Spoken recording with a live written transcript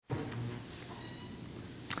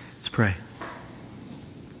pray.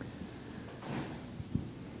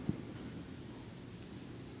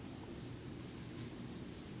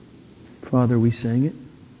 Father, we sang it.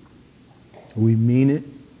 We mean it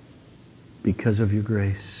because of your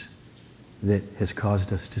grace that has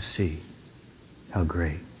caused us to see how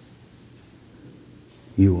great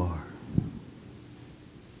you are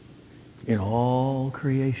in all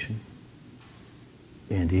creation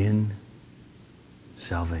and in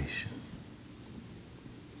salvation.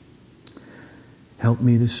 Help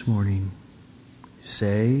me this morning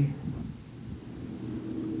say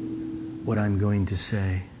what I'm going to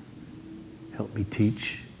say. Help me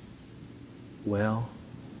teach well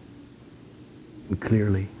and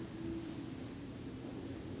clearly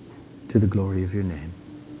to the glory of your name.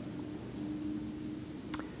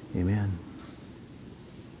 Amen.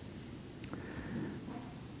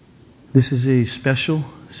 This is a special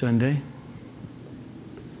Sunday.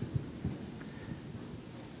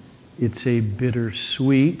 It's a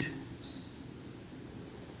bittersweet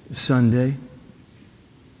Sunday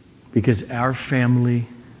because our family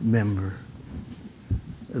member,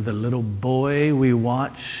 the little boy we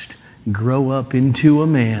watched grow up into a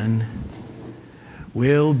man,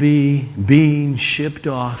 will be being shipped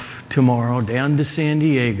off tomorrow down to San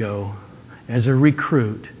Diego as a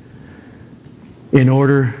recruit in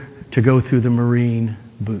order to go through the Marine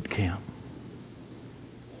boot camp.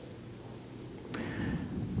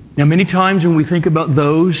 Now, many times when we think about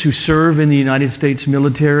those who serve in the United States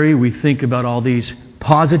military, we think about all these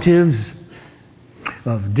positives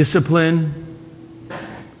of discipline,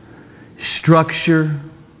 structure,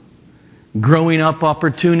 growing up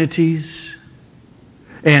opportunities,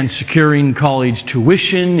 and securing college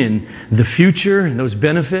tuition in the future and those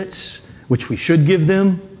benefits, which we should give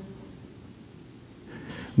them.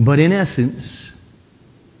 But in essence,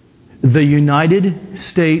 the United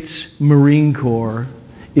States Marine Corps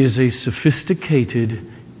is a sophisticated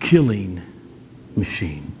killing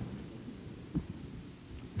machine.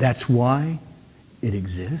 That's why it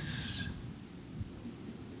exists.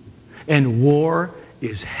 And war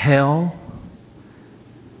is hell.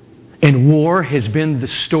 And war has been the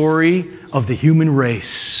story of the human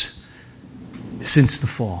race since the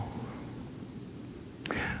fall.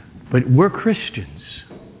 But we're Christians.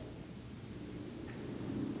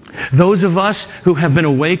 Those of us who have been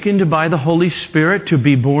awakened by the Holy Spirit to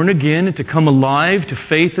be born again and to come alive to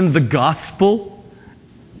faith in the gospel,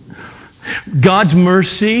 God's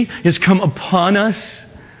mercy has come upon us.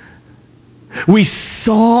 We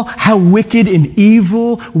saw how wicked and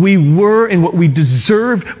evil we were and what we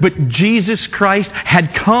deserved, but Jesus Christ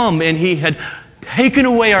had come and He had taken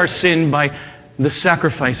away our sin by the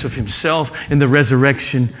sacrifice of Himself and the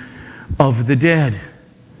resurrection of the dead.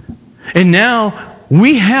 And now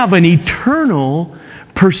we have an eternal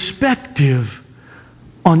perspective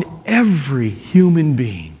on every human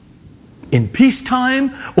being, in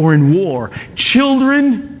peacetime or in war,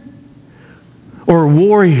 children or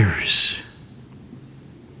warriors.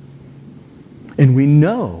 And we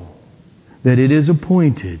know that it is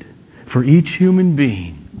appointed for each human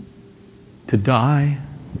being to die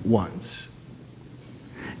once.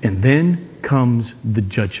 And then comes the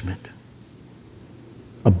judgment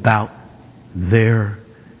about their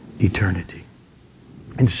eternity.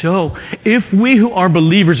 And so, if we who are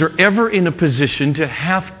believers are ever in a position to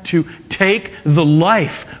have to take the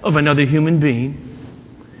life of another human being,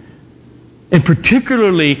 and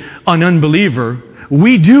particularly an unbeliever,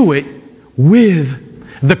 we do it with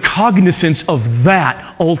the cognizance of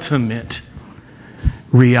that ultimate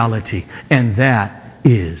reality. And that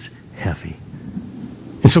is heavy.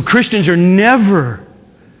 And so Christians are never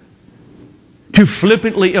to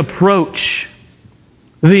flippantly approach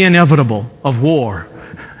the inevitable of war.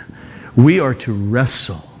 We are to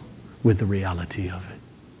wrestle with the reality of it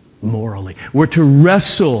morally. We're to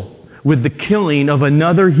wrestle with the killing of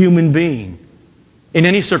another human being in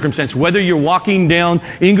any circumstance. Whether you're walking down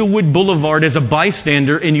Inglewood Boulevard as a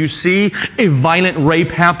bystander and you see a violent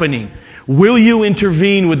rape happening, will you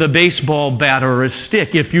intervene with a baseball bat or a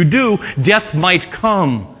stick? If you do, death might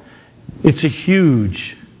come. It's a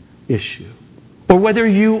huge issue. Or whether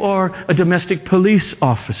you are a domestic police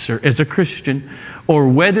officer as a Christian, or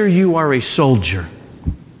whether you are a soldier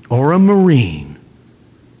or a Marine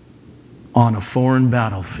on a foreign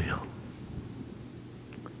battlefield.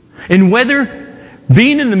 And whether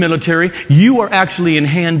being in the military, you are actually in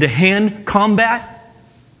hand-to-hand combat,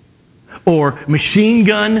 or machine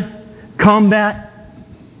gun combat,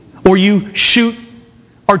 or you shoot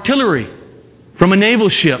artillery from a naval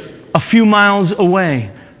ship a few miles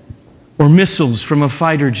away, or missiles from a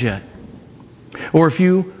fighter jet. Or if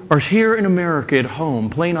you are here in America at home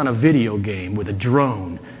playing on a video game with a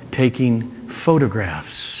drone, taking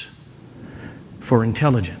photographs for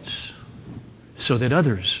intelligence so that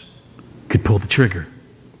others could pull the trigger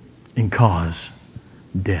and cause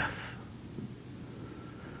death.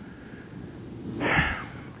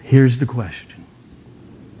 Here's the question.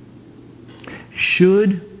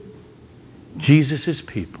 Should Jesus'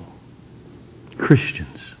 people,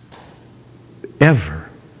 Christians, ever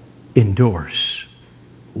endorse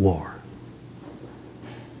war?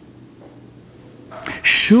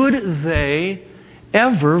 Should they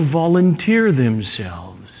ever volunteer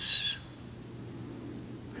themselves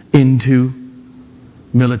into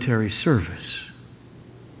military service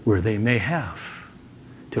where they may have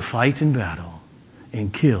to fight in battle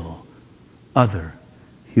and kill other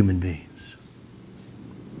human beings?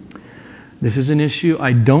 This is an issue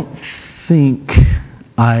I don't think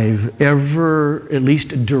I've ever at least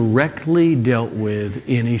directly dealt with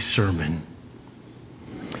in a sermon.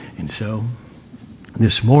 And so,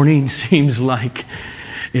 this morning seems like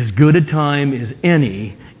as good a time as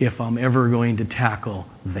any if I'm ever going to tackle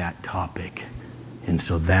that topic. And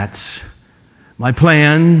so that's my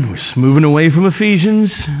plan. We're moving away from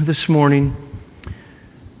Ephesians this morning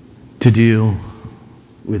to deal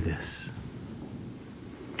with this.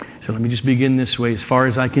 So let me just begin this way. As far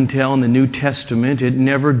as I can tell, in the New Testament, it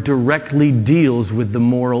never directly deals with the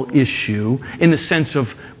moral issue in the sense of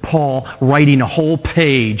Paul writing a whole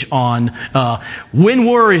page on when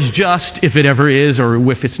war is just, if it ever is, or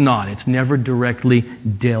if it's not. It's never directly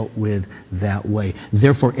dealt with that way.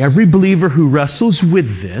 Therefore, every believer who wrestles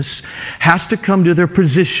with this has to come to their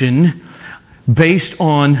position based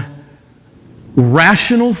on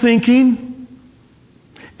rational thinking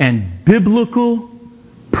and biblical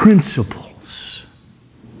principles.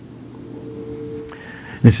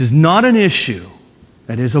 This is not an issue,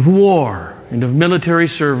 that is, of war and of military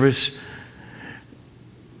service,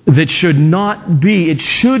 that should not be, it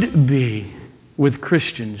should be, with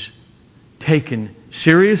Christians, taken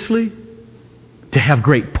seriously, to have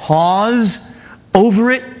great pause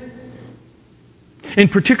over it, and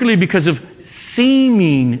particularly because of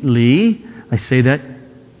seemingly, I say that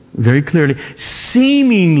very clearly,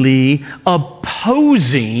 seemingly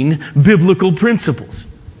opposing biblical principles.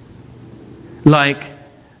 Like,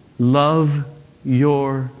 love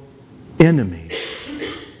your enemies.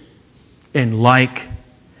 And like,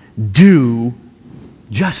 do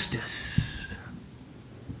justice.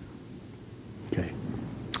 Okay.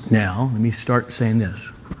 Now, let me start saying this.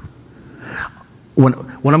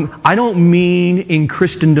 I don't mean in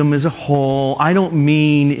Christendom as a whole. I don't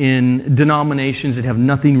mean in denominations that have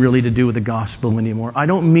nothing really to do with the gospel anymore. I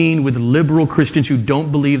don't mean with liberal Christians who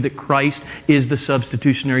don't believe that Christ is the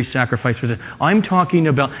substitutionary sacrifice for sin. I'm talking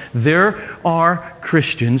about there are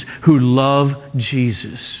Christians who love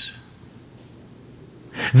Jesus.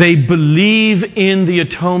 They believe in the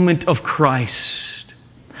atonement of Christ.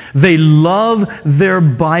 They love their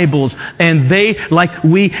Bibles, and they, like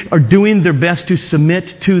we, are doing their best to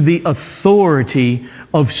submit to the authority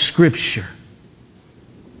of Scripture.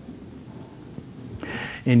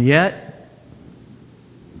 And yet,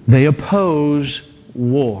 they oppose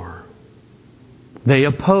war. They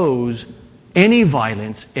oppose any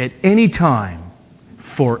violence at any time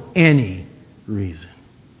for any reason.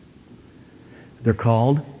 They're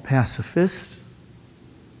called pacifists.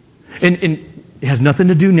 And it has nothing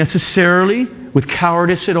to do necessarily with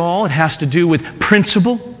cowardice at all. It has to do with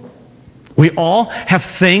principle. We all have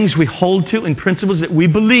things we hold to and principles that we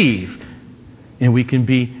believe. And we can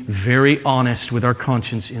be very honest with our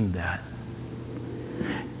conscience in that.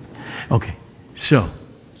 Okay, so,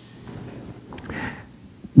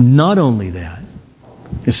 not only that,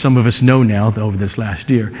 as some of us know now over this last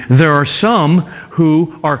year, there are some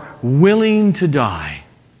who are willing to die,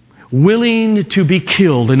 willing to be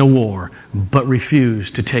killed in a war, but refuse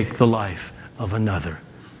to take the life of another.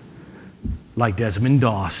 Like Desmond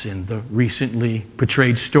Doss in the recently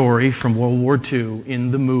portrayed story from World War II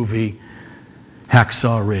in the movie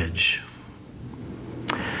Hacksaw Ridge.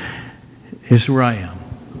 Here's where I am.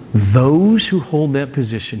 Those who hold that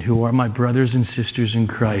position, who are my brothers and sisters in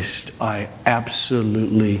Christ, I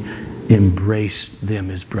absolutely embrace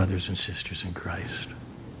them as brothers and sisters in Christ.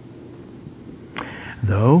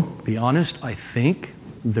 Though, to be honest, I think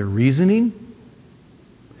their reasoning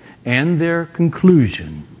and their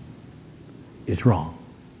conclusion is wrong.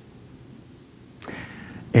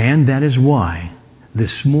 And that is why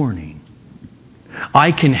this morning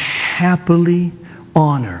I can happily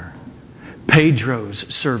honor Pedro's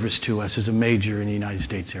service to us as a major in the United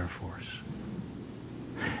States Air Force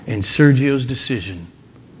and Sergio's decision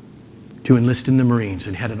to enlist in the Marines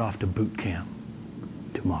and headed off to boot camp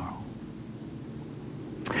to tomorrow.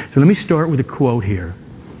 So let me start with a quote here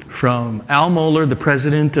from Al Mohler, the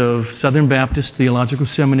president of Southern Baptist Theological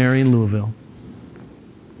Seminary in Louisville.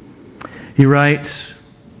 He writes,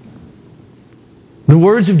 "The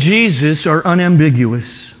words of Jesus are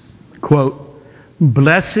unambiguous." Quote,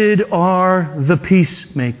 "Blessed are the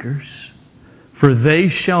peacemakers, for they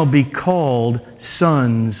shall be called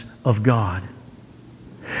sons of God."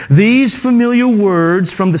 These familiar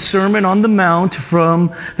words from the Sermon on the Mount,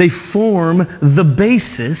 they form the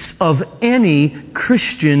basis of any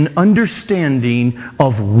Christian understanding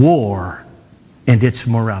of war and its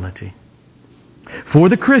morality. For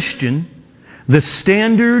the Christian, the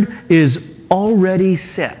standard is already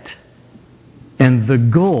set, and the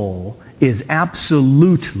goal is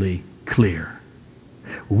absolutely clear.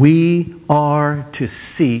 We are to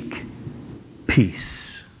seek peace.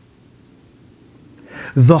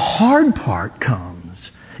 The hard part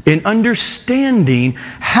comes in understanding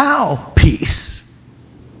how peace,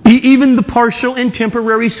 even the partial and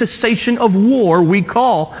temporary cessation of war we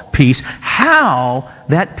call peace, how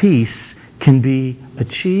that peace can be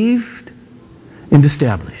achieved and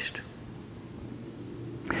established.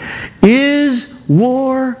 Is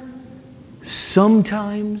war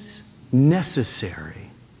sometimes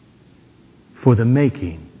necessary for the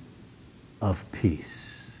making of peace?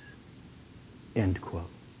 End quote.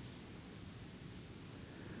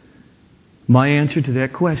 My answer to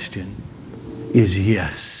that question is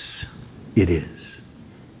yes, it is.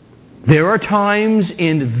 There are times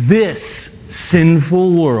in this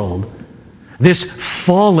sinful world, this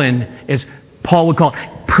fallen, as Paul would call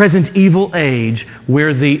it, present evil age,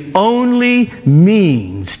 where the only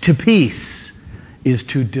means to peace is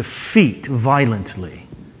to defeat violently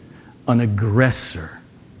an aggressor,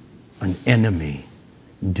 an enemy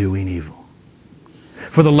doing evil.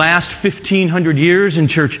 For the last 1,500 years in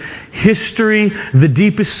church history, the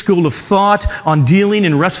deepest school of thought on dealing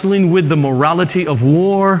and wrestling with the morality of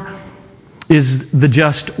war is the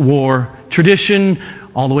just war tradition,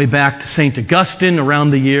 all the way back to St. Augustine around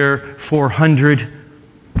the year 400,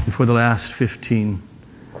 and for the last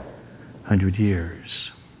 1,500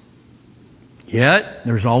 years. Yet,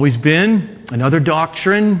 there's always been another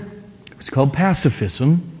doctrine. It's called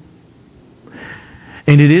pacifism.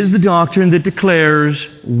 And it is the doctrine that declares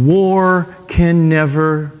war can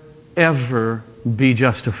never, ever be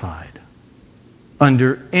justified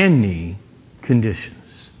under any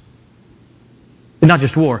conditions. And not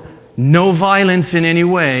just war. No violence in any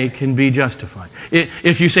way can be justified.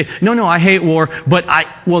 If you say, no, I hate war, but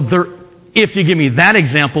if you give me that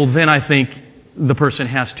example, then I think the person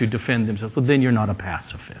has to defend themselves. Well, then you're not a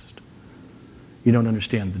pacifist. You don't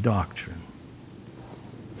understand the doctrine.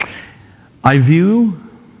 I view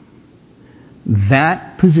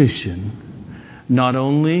that position not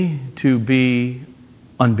only to be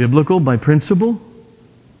unbiblical by principle,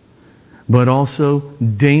 but also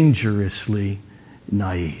dangerously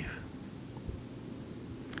naive.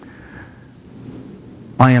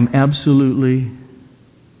 I am absolutely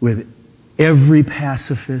with every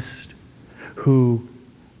pacifist who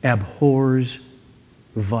abhors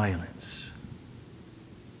violence,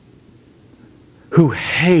 who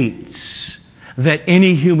hates that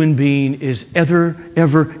any human being is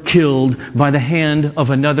ever killed by the hand of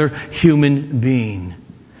another human being,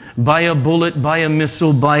 by a bullet, by a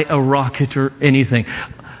missile, by a rocket, or anything.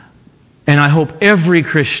 And I hope every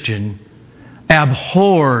Christian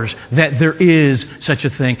abhors that there is such a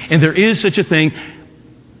thing. And there is such a thing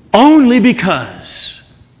only because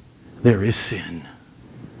there is sin.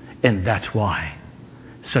 And that's why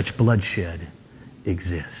such bloodshed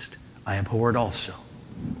exists. I abhor it also.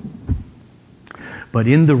 But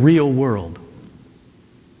in the real world,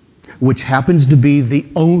 which happens to be the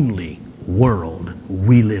only world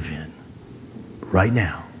we live in right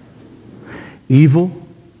now, evil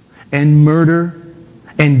and murder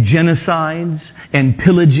and genocides and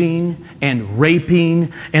pillaging and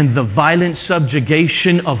raping and the violent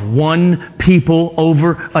subjugation of one people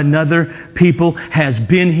over another people has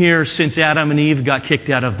been here since Adam and Eve got kicked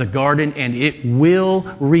out of the garden, and it will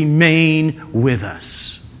remain with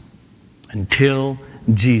us until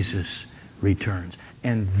Jesus returns.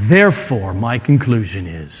 And therefore, my conclusion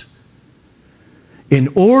is, in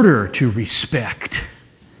order to respect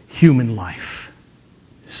human life,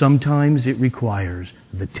 sometimes it requires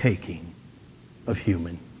the taking of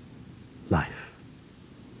human life.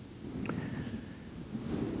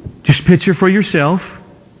 Just picture for yourself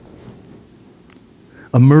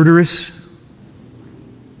a murderous,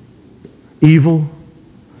 evil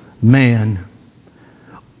man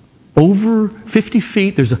over 50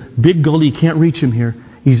 feet. There's a big gully, you can't reach him here.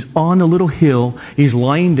 He's on a little hill. He's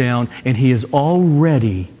lying down, and he is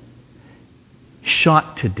already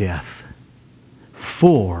shot to death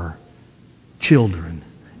 4 children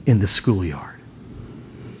in the schoolyard.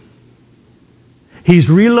 He's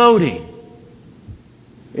reloading.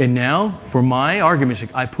 And now, for my argument's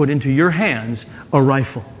sake, I put into your hands a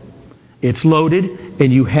rifle. It's loaded,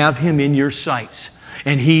 and you have him in your sights.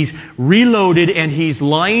 And he's reloaded, and he's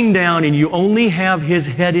lying down, and you only have his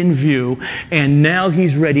head in view. And now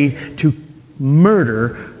he's ready to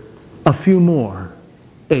murder a few more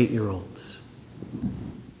 8-year-olds.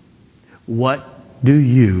 What do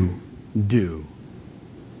you do?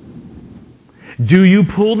 Do you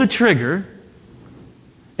pull the trigger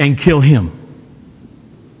and kill him?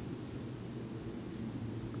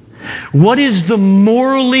 What is the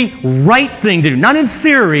morally right thing to do? Not in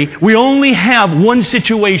theory. We only have one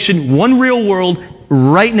situation, one real world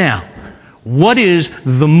right now. What is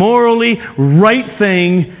the morally right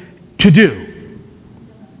thing to do?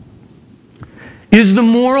 Is the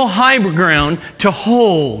moral high ground to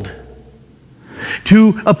hold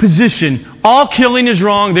to a position, all killing is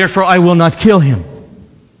wrong, therefore I will not kill him,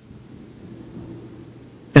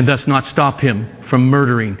 and thus not stop him from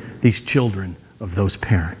murdering these children of those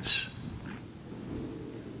parents?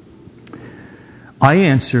 I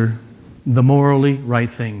answer, the morally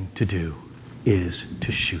right thing to do is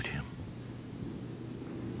to shoot him.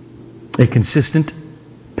 A consistent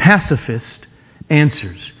pacifist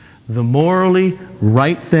answers, the morally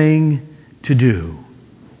right thing to do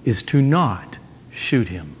is to not shoot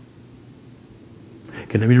him.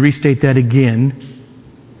 Okay, let me restate that again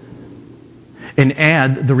and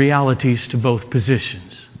add the realities to both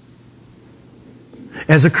positions.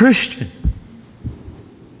 As a Christian,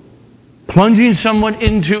 plunging someone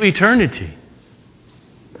into eternity,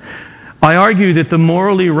 I argue that the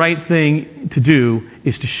morally right thing to do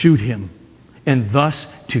is to shoot him and thus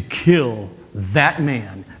to kill that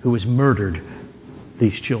man who has murdered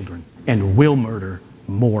these children and will murder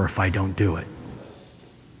more if I don't do it.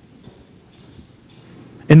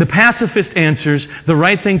 And the pacifist answers, the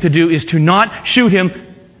right thing to do is to not shoot him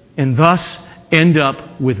and thus end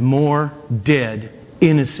up with more dead,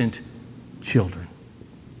 innocent children.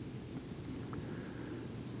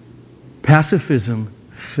 Pacifism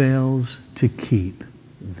fails to keep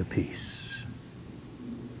the peace.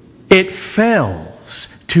 It fails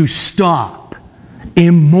to stop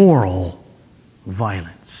immoral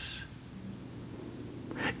violence.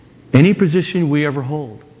 Any position we ever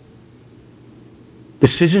hold,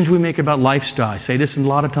 decisions we make about lifestyle, I say this a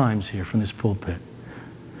lot of times here from this pulpit.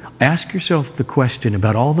 Ask yourself the question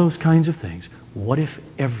about all those kinds of things. What if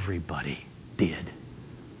everybody did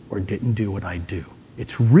or didn't do what I do?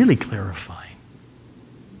 It's really clarifying.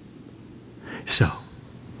 So,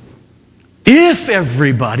 if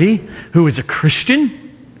everybody who is a Christian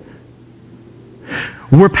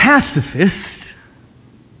were pacifists,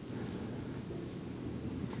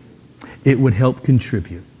 it would help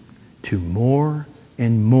contribute to more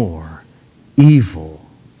and more evil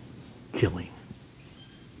killing,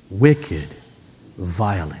 wicked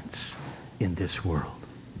violence in this world.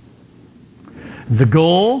 The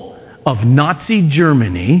goal of Nazi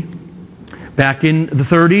Germany back in the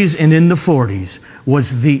 30s and in the 40s was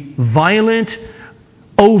the violent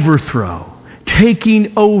overthrow,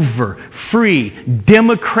 taking over free,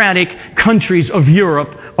 democratic countries of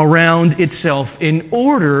Europe around itself in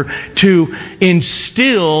order to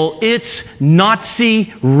instill its Nazi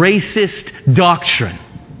racist doctrine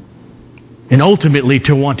and ultimately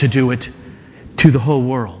to want to do it to the whole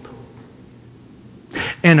world.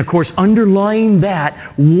 And of course, underlying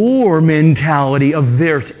that war mentality of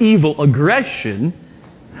their evil aggression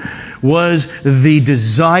was the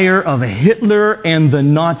desire of Hitler and the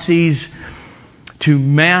Nazis to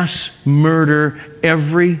mass murder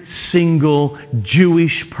every single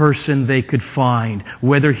Jewish person they could find,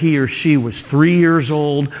 whether he or she was 3 years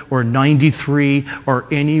old or 93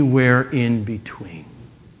 or anywhere in between.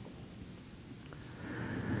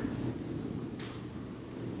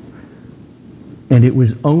 And it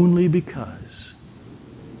was only because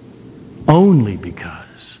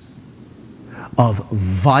of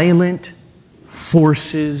violent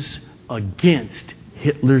forces against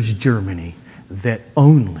Hitler's Germany that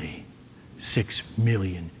only 6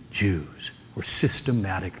 million Jews were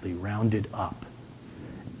systematically rounded up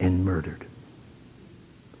and murdered.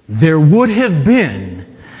 There would have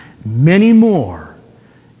been many more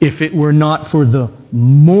if it were not for the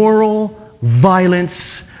moral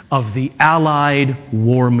violence of the Allied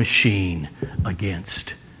war machine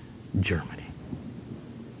against Germany.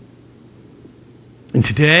 And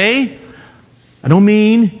today, I don't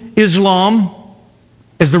mean Islam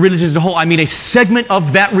as the religion as a whole, I mean a segment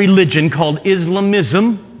of that religion called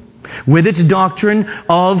Islamism, with its doctrine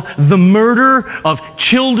of the murder of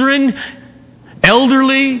children,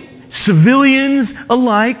 elderly, civilians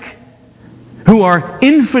alike, who are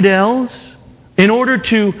infidels, in order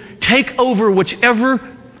to take over whichever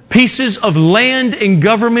pieces of land and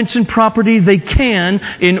governments and property they can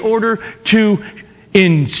in order to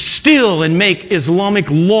instill and make Islamic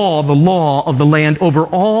law the law of the land over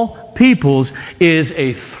all peoples, is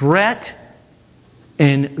a threat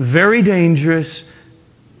and very dangerous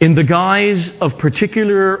in the guise of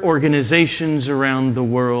particular organizations around the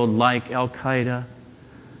world like Al-Qaeda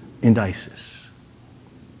and ISIS.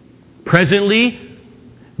 Presently,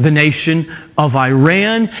 the nation of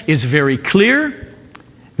Iran is very clear,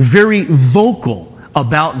 very vocal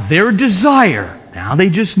about their desire. Now they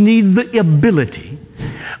just need the ability,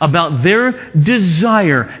 about their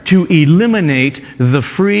desire to eliminate the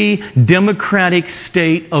free, democratic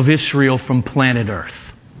state of Israel from planet Earth.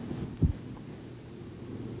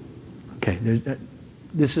 Okay,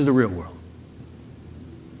 this is the real world.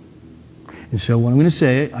 And so what I'm going to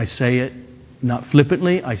say, I say it not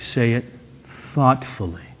flippantly, I say it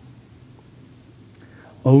thoughtfully.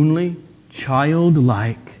 Only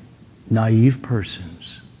childlike, naive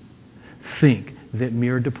persons think that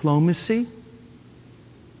mere diplomacy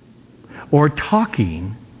or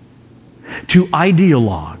talking to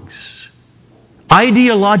ideologues,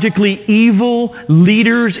 ideologically evil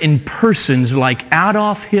leaders and persons like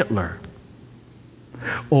Adolf Hitler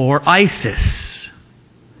or ISIS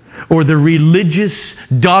or the religious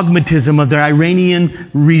dogmatism of the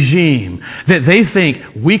Iranian regime, that they think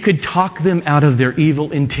we could talk them out of their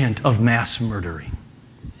evil intent of mass murdering,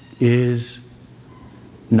 is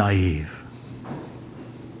naive.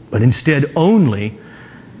 But instead, only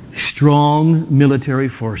strong military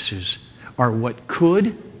forces are what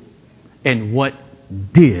could and what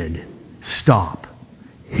did stop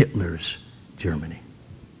Hitler's Germany.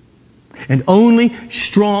 And only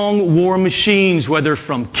strong war machines, whether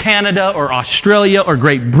from Canada or Australia or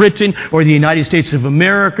Great Britain or the United States of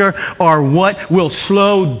America, are what will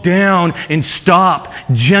slow down and stop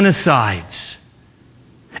genocides.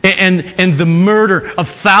 And the murder of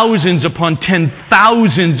thousands upon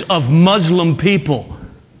 10,000s of Muslim people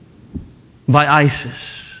by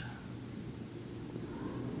ISIS.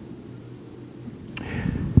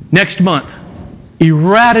 Next month,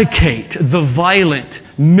 eradicate the violent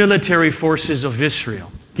military forces of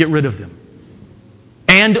Israel. Get rid of them.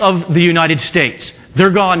 And of the United States.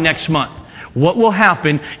 They're gone next month. What will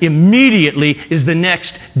happen immediately is the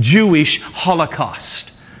next Jewish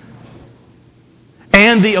Holocaust.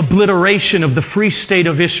 And the obliteration of the free state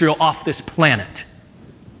of Israel off this planet.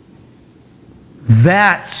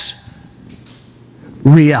 That's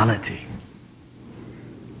reality.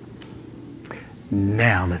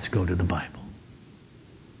 Now let's go to the Bible.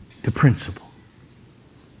 To principle.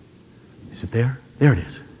 Is it there? There it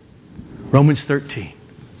is. Romans 13,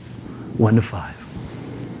 1-5.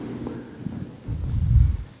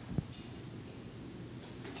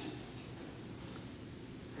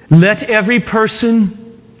 Let every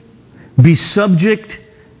person be subject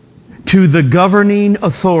to the governing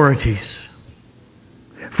authorities.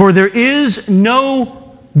 For there is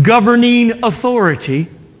no governing authority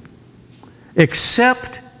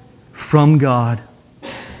except from God.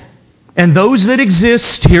 And those that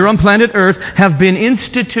exist here on planet Earth have been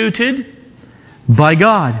instituted by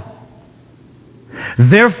God.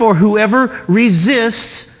 Therefore, whoever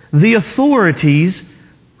resists the authorities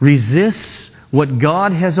resists what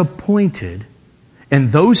God has appointed,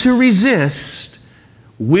 and those who resist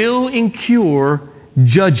will incur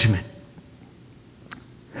judgment.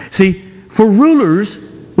 See, for rulers,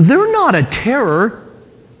 they're not a terror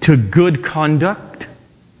to good conduct,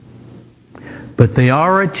 but they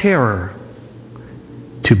are a terror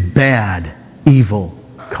to bad, evil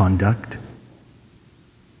conduct.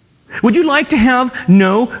 Would you like to have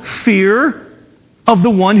no fear of the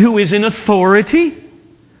one who is in authority?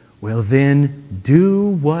 Well, then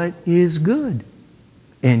do what is good,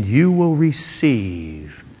 and you will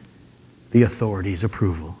receive the authority's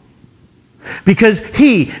approval. Because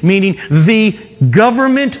he, meaning the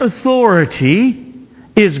government authority,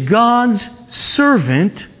 is God's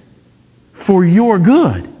servant for your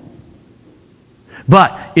good.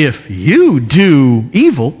 But if you do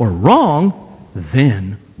evil or wrong,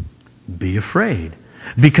 then be afraid.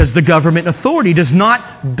 Because the government authority does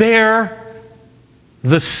not bear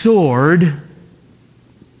the sword,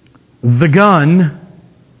 the gun,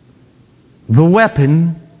 the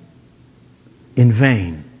weapon in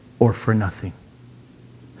vain or for nothing.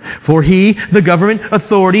 For he, the government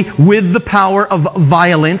authority, with the power of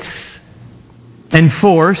violence, And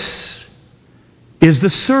force is the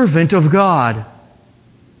servant of God,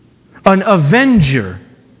 an avenger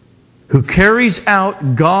who carries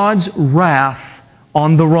out God's wrath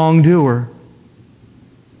on the wrongdoer.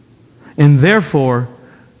 And therefore,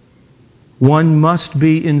 one must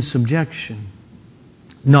be in subjection,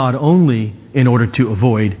 not only in order to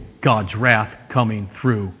avoid God's wrath coming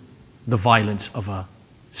through the violence of a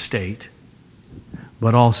state,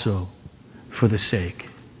 but also for the sake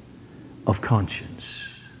of conscience.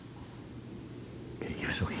 Okay,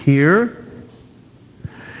 so here,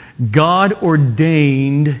 God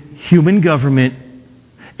ordained human government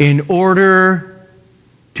in order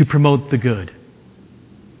to promote the good,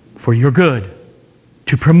 for your good,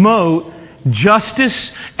 to promote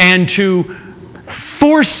justice and to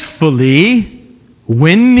forcefully,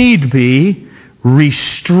 when need be,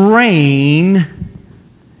 restrain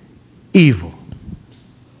evil.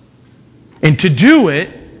 And to do it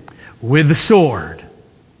with the sword,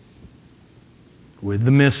 with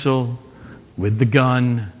the missile, with the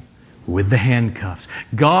gun, with the handcuffs.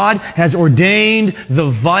 God has ordained the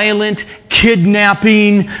violent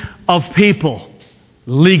kidnapping of people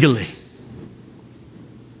legally.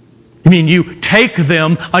 I mean, you take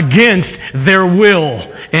them against their will,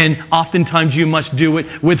 and oftentimes you must do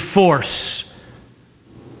it with force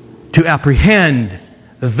to apprehend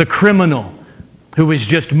the criminal who is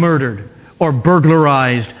just murdered or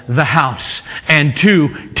burglarized the house, and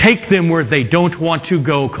to take them where they don't want to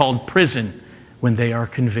go, called prison, when they are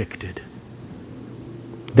convicted.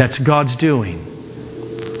 That's God's doing.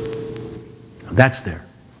 That's there.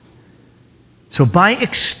 So by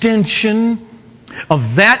extension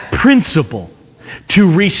of that principle,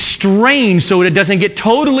 to restrain so it doesn't get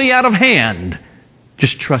totally out of hand,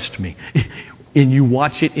 just trust me. And you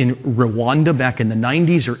watch it in Rwanda back in the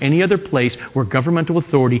 90s or any other place where governmental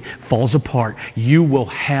authority falls apart, you will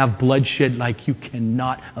have bloodshed like you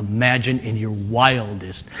cannot imagine in your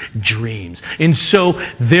wildest dreams. And so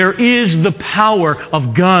there is the power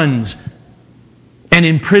of guns and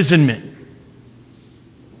imprisonment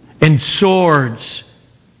and swords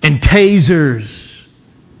and tasers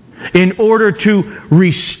in order to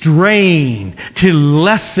restrain, to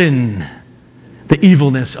lessen the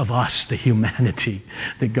evilness of us, the humanity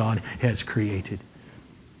that God has created.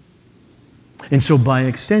 And so by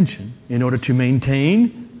extension, in order to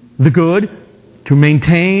maintain the good, to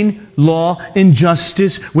maintain law and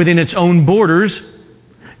justice within its own borders,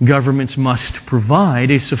 governments must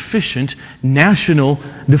provide a sufficient national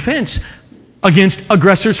defense against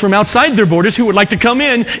aggressors from outside their borders who would like to come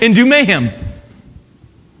in and do mayhem,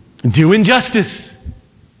 do injustice,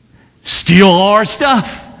 steal all our stuff,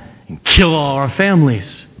 and kill all our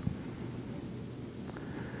families.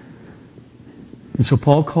 And so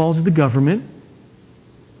Paul calls the government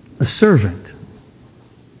a servant,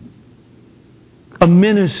 a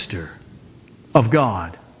minister of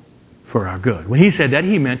God for our good. When he said that,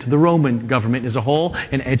 he meant the Roman government as a whole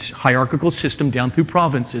and its hierarchical system down through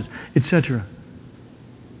provinces, etc.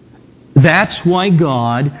 That's why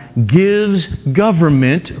God gives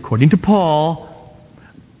government, according to Paul,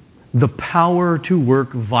 the power to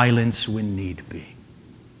work violence when need be.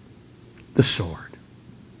 The sword.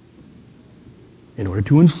 In order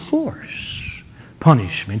to enforce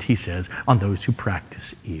punishment, he says, on those who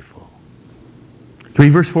practice evil. 3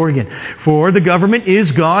 verse 4 again. For the government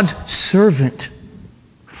is God's servant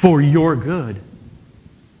for your good.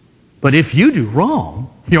 But if you do wrong,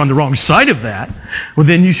 you're on the wrong side of that, well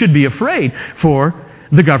then you should be afraid. For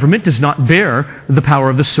the government does not bear the power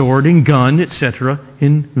of the sword and gun, etc.,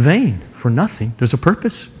 in vain, for nothing. There's a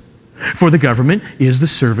purpose. For the government is the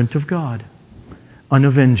servant of God, an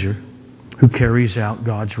avenger who carries out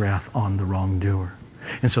God's wrath on the wrongdoer.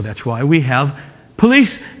 And so that's why we have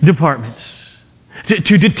police departments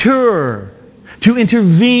to deter, to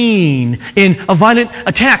intervene in a violent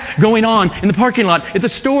attack going on in the parking lot at the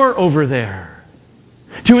store over there.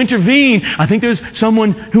 To intervene. I think there's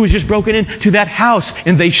someone who has just broken into that house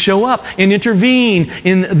and they show up and intervene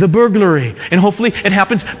in the burglary. And hopefully it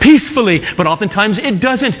happens peacefully. But oftentimes it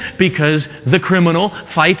doesn't because the criminal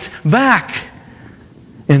fights back.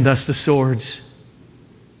 And thus the swords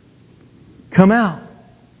come out.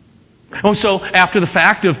 Also, after the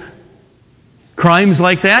fact of crimes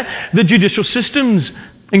like that, the judicial systems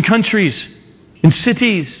in countries, in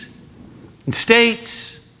cities, in states,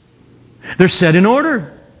 they're set in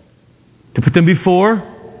order to put them before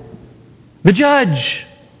the judge,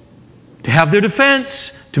 to have their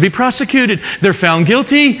defense, to be prosecuted. They're found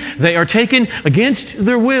guilty. They are taken against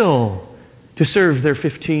their will to serve their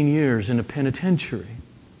 15 years in a penitentiary.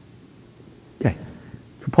 Okay,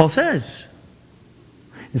 that's what Paul says.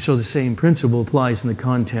 And so the same principle applies in the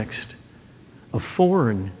context of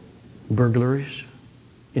foreign burglars,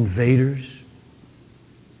 invaders,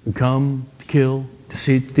 who come to kill, to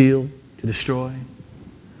steal, to destroy.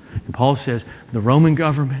 And Paul says the Roman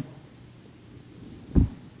government,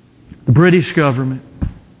 the British government,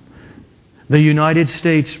 the United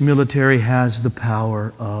States military has the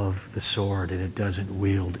power of the sword, and it doesn't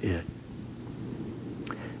wield it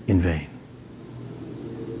in vain.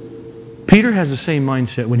 Peter has the same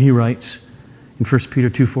mindset when he writes in 1 Peter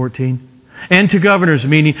 2:14. And to governors,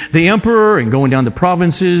 meaning the emperor, and going down the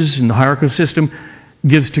provinces and the hierarchical system,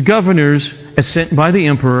 gives to governors as sent by the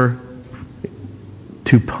emperor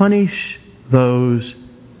to punish those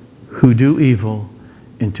who do evil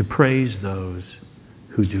and to praise those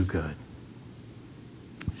who do good.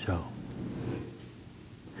 So,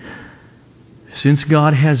 since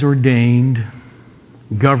God has ordained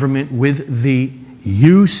government with the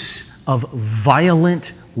use of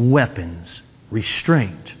violent weapons,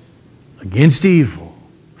 restraint against evil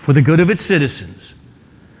for the good of its citizens,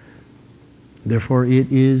 therefore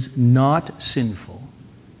it is not sinful,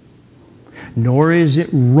 nor is it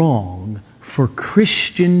wrong for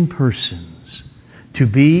Christian persons to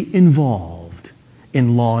be involved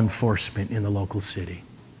in law enforcement in the local city,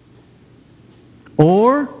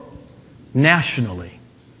 or nationally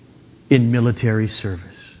in military service.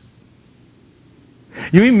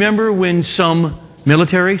 You remember when some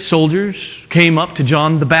military soldiers came up to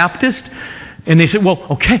John the Baptist and they said, well,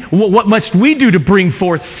 okay, what must we do to bring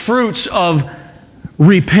forth fruits of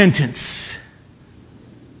repentance?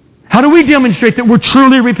 How do we demonstrate that we're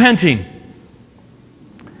truly repenting?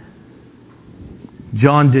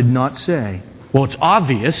 John did not say, well, it's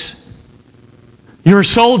obvious. You're a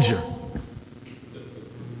soldier.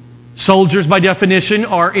 Soldiers, by definition,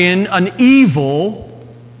 are in an evil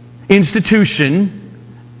institution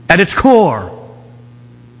at its core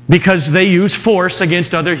because they use force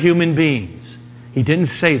against other human beings. He didn't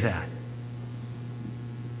say that.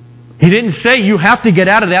 He didn't say you have to get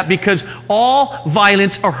out of that because all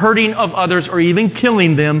violence or hurting of others or even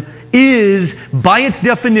killing them is, by its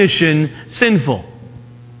definition, sinful.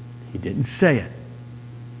 He didn't say it.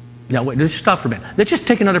 Now, wait, let's stop for a minute. Let's just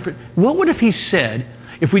take another... What would if he said,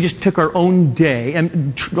 if we just took our own day,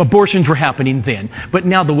 and abortions were happening then, but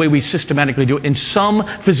now the way we systematically do it, and some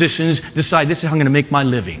physicians decide this is how I'm going to make my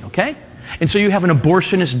living, okay? And so you have an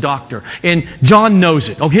abortionist doctor, and John knows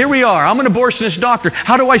it. Oh, here we are. I'm an abortionist doctor.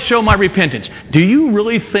 How do I show my repentance? Do you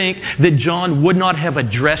really think that John would not have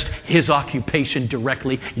addressed his occupation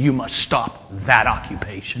directly? You must stop that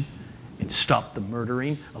occupation and stop the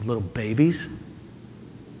murdering of little babies.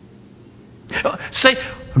 Say,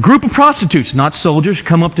 a group of prostitutes, not soldiers,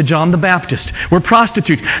 come up to John the Baptist. We're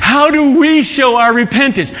prostitutes. How do we show our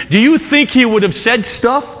repentance? Do you think he would have said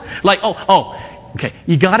stuff like, okay,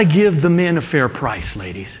 you got to give the men a fair price,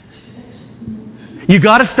 ladies. You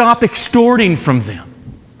got to stop extorting from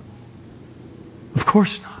them. Of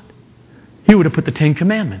course not. He would have put the 10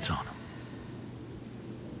 Commandments on them.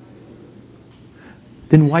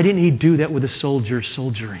 Then why didn't he do that with a soldier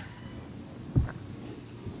soldiering?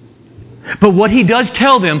 But what he does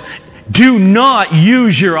tell them, do not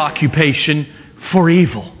use your occupation for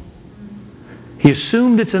evil. He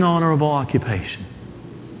assumed it's an honorable occupation.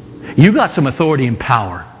 You got some authority and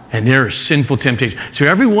power, and there is sinful temptation. So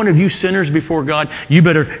every one of you sinners before God, you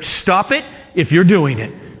better stop it if you're doing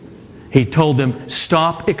it. He told them,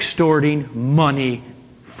 stop extorting money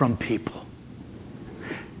from people.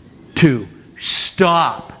 2,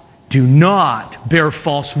 stop. Do not bear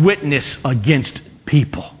false witness against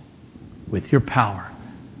people with your power.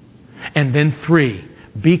 And then 3,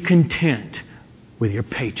 be content with your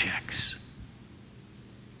paychecks.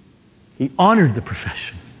 He honored the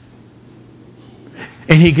profession.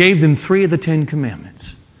 And he gave them 3 of the 10 Commandments.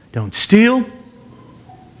 Don't steal.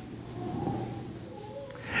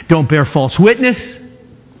 Don't bear false witness.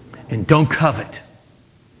 And don't covet.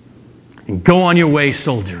 And go on your way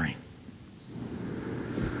soldiering.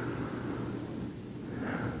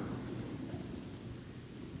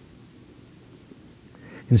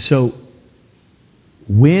 And so,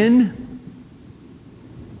 when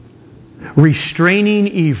restraining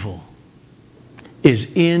evil is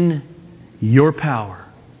in your power,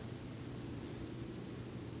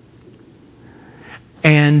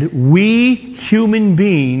 and we human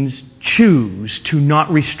beings choose to not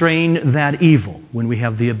restrain that evil when we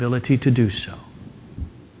have the ability to do so,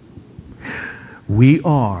 we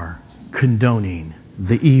are condoning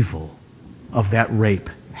the evil of that rape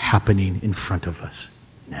happening in front of us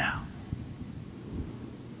now.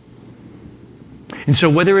 And so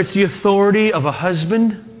whether it's the authority of a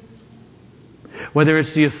husband, whether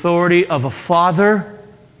it's the authority of a father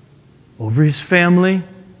over his family,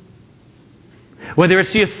 whether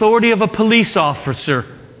it's the authority of a police officer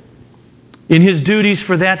in his duties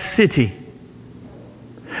for that city,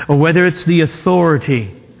 or whether it's the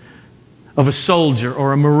authority of a soldier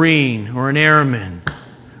or a Marine or an airman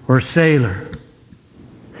or a sailor.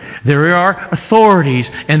 There are authorities,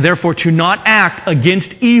 and therefore to not act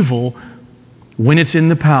against evil when it's in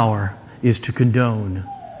the power is to condone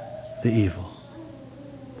the evil.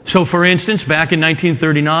 So, for instance, back in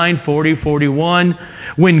 1939, 40, 41,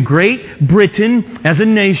 when Great Britain as a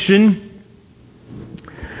nation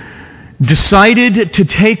decided to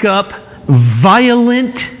take up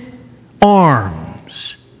violent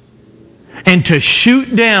arms and to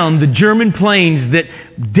shoot down the German planes that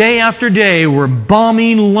day after day were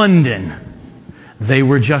bombing London, they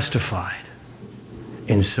were justified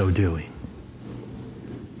in so doing.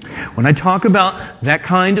 When I talk about that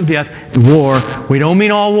kind of death, war, we don't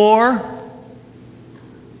mean all war.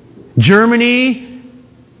 Germany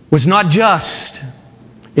was not just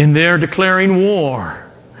in their declaring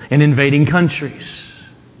war and invading countries.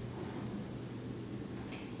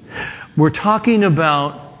 We're talking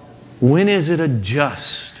about, when is it a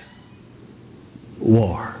just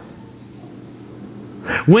war?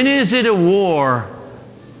 When is it a war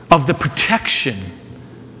of the protection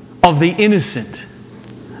of the innocent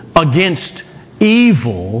against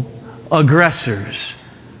evil aggressors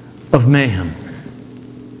of mayhem?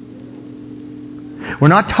 We're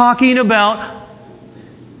not talking about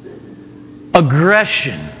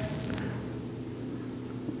aggression.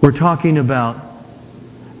 We're talking about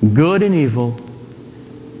good and evil.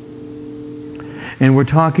 And we're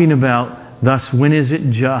talking about, thus, when is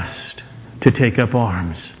it just to take up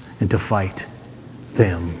arms and to fight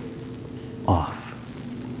them off?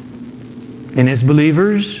 And as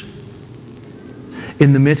believers,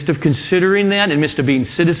 in the midst of considering that, in the midst of being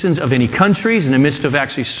citizens of any countries, in the midst of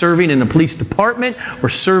actually serving in the police department or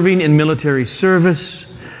serving in military service,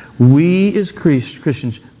 we as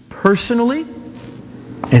Christians personally,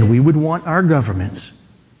 and we would want our governments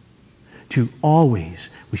to always,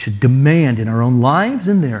 we should demand in our own lives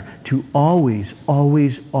and there, to always,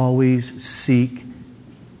 always, always seek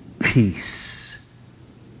peace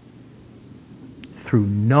through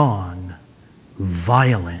non-violent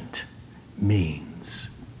means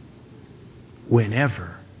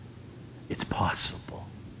whenever it's possible.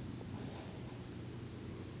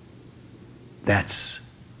 That's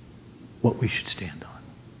what we should stand on.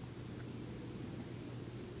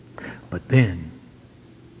 But then,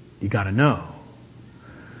 you got to know,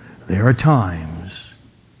 there are times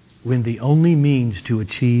when the only means to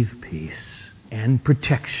achieve peace and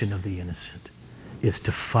protection of the innocent is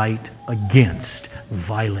to fight against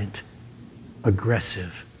violent,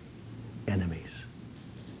 aggressive enemies.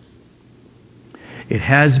 It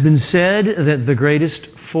has been said that the greatest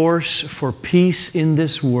force for peace in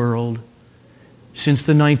this world since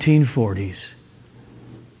the 1940s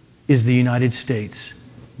is the United States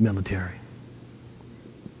military.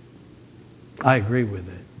 I agree with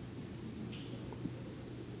it.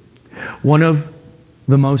 One of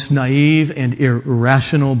the most naive and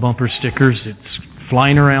irrational bumper stickers that's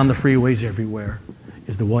flying around the freeways everywhere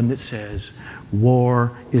is the one that says,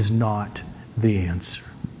 "War is not the answer."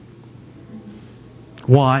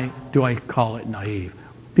 Why do I call it naive?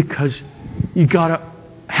 Because you got to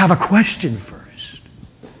have a question first.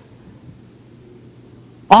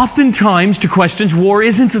 Oftentimes, to questions, war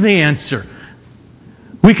isn't the answer.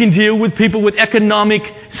 We can deal with people with economic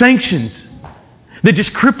sanctions that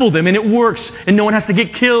just cripple them, and it works, and no one has to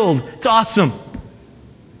get killed. It's awesome.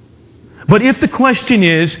 But if the question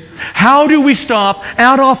is, how do we stop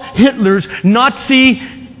Adolf Hitler's Nazi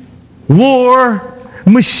war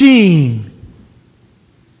machine?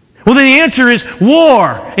 Well, then the answer is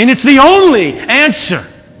war, and it's the only answer.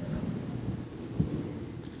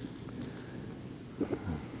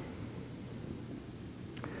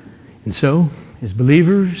 And so, as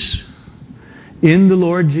believers in the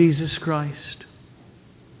Lord Jesus Christ,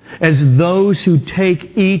 as those who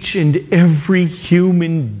take each and every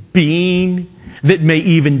human being that may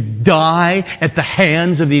even die at the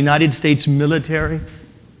hands of the United States military,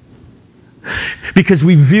 because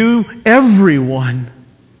we view everyone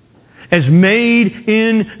as made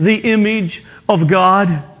in the image of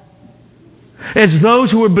God, as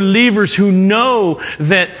those who are believers who know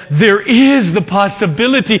that there is the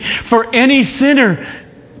possibility for any sinner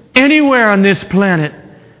anywhere on this planet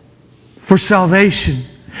for salvation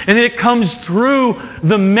And it comes through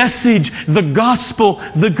the message, the gospel,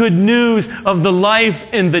 the good news of the life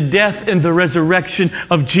and the death and the resurrection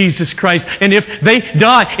of Jesus Christ. And if they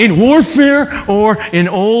die in warfare or in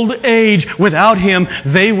old age without Him,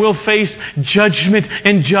 they will face judgment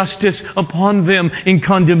and justice upon them in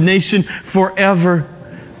condemnation forever.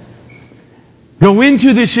 Go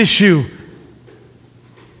into this issue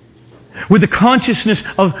with the consciousness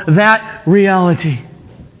of that reality.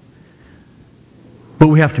 But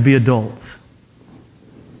we have to be adults.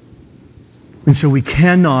 And so we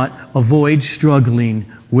cannot avoid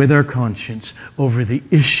struggling with our conscience over the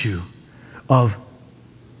issue of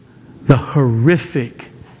the horrific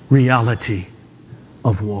reality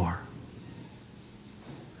of war.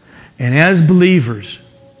 And as believers,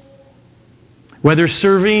 whether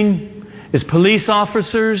serving as police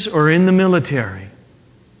officers or in the military,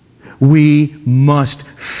 we must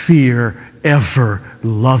fear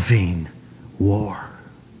ever-loving war.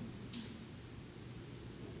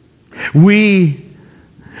 We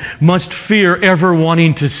must fear ever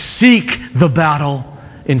wanting to seek the battle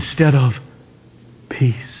instead of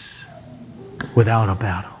peace without a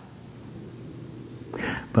battle.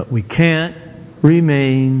 But we can't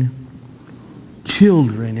remain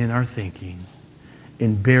children in our thinking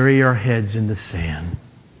and bury our heads in the sand.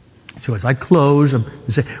 So as I close, I'm going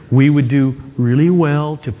to say we would do really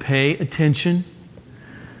well to pay attention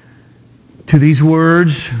to these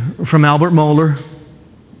words from Albert Mohler.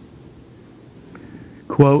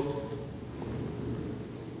 Quote,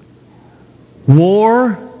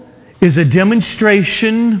 "War is a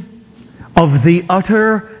demonstration of the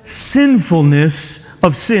utter sinfulness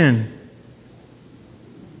of sin.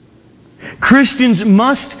 Christians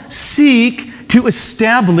must seek to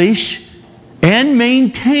establish and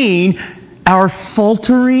maintain our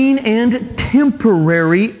faltering and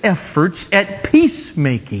temporary efforts at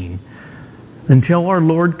peacemaking until our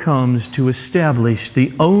Lord comes to establish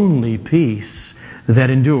the only peace that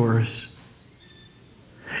endures.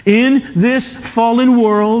 In this fallen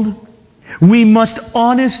world, we must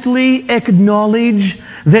honestly acknowledge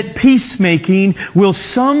that peacemaking will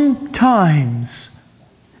sometimes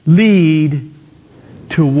lead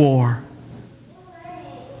to war.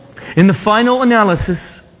 In the final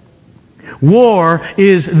analysis, war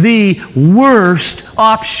is the worst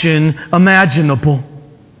option imaginable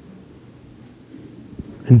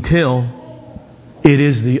until it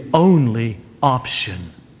is the only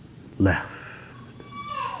option left.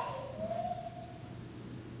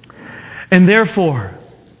 And therefore,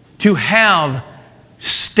 to have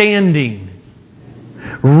standing,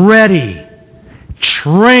 ready,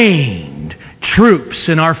 trained troops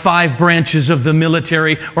in our 5 branches of the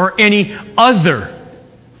military or any other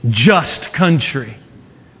just country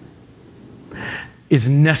is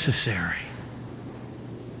necessary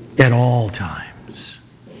at all times.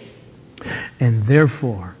 And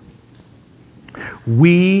therefore,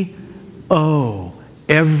 we owe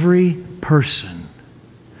every person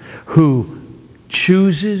who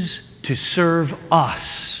chooses to serve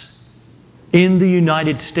us in the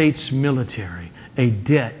United States military a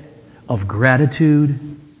debt of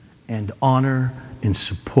gratitude and honor and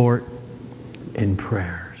support and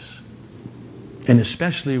prayers. And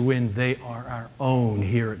especially when they are our own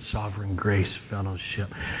here at Sovereign Grace Fellowship,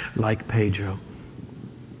 like Pedro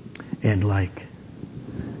and like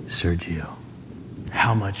Sergio.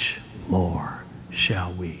 How much more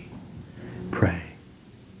shall we pray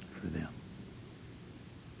for them?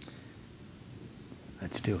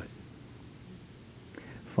 Let's do it.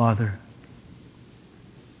 Father,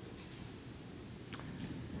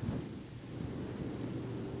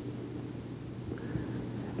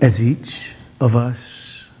 as each of us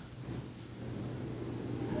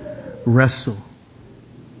wrestle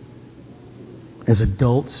as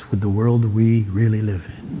adults with the world we really live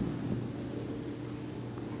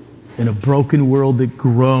in a broken world that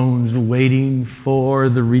groans, waiting for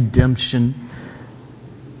the redemption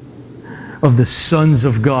of the sons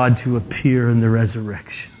of God to appear in the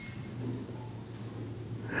resurrection.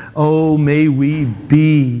 Oh, may we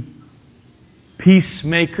be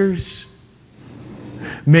peacemakers.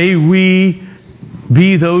 May we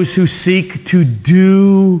be those who seek to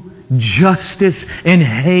do justice and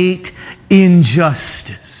hate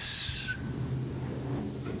injustice.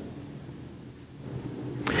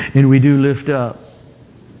 And we do lift up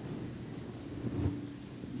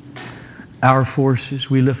our forces.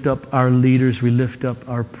 We lift up our leaders. We lift up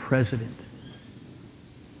our president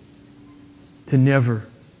to never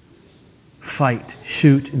fight,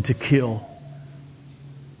 shoot, and to kill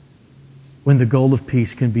when the goal of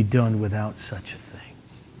peace can be done without such a thing.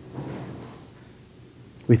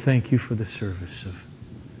 We thank you for the service of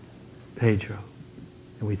Pedro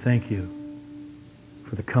And we thank you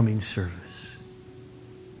for the coming service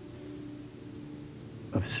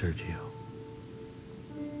of Sergio.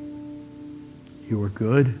 You were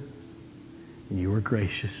good and you were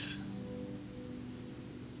gracious.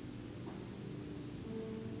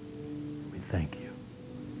 We thank you.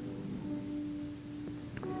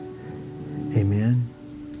 Amen.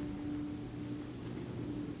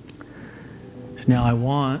 So now I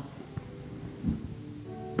want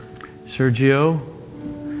Sergio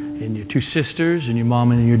and your two sisters and your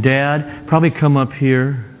mom and your dad probably come up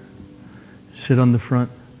here, sit on the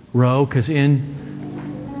front row, because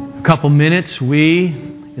in a couple minutes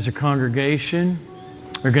we, as a congregation,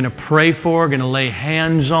 are going to pray for, going to lay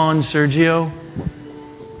hands on Sergio.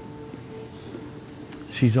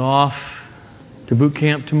 She's off to boot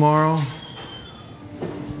camp tomorrow.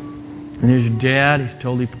 And there's your dad. He's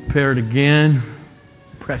totally prepared again.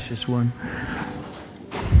 Precious one.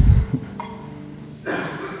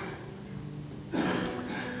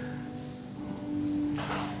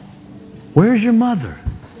 Where's your mother?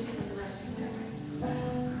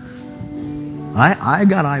 I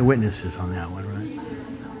got eyewitnesses on that one, right?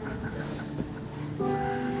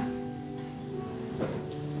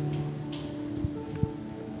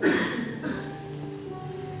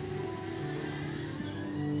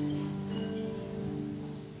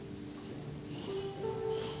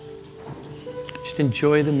 Just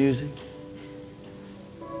enjoy the music.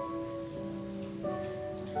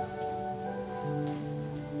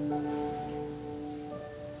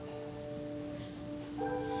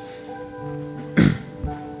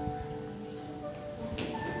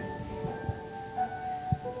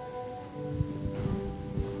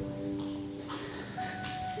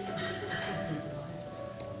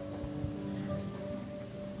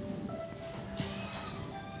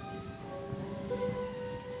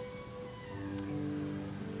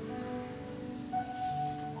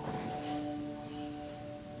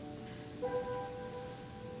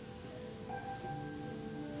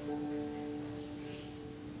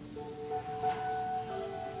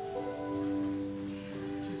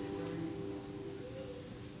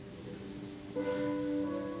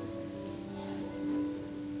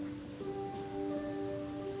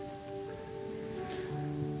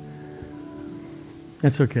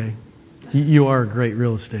 That's okay. You are a great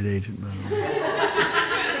real estate agent, by the way.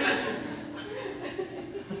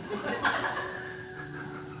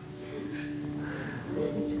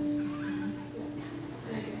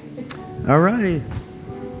 All righty.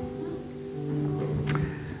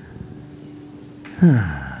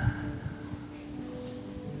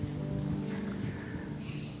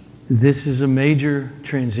 This is a major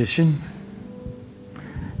transition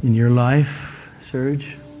in your life,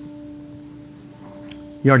 Serge.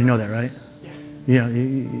 You already know that, right? Yeah.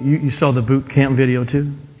 You saw the boot camp video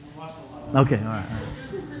too? Okay, all right.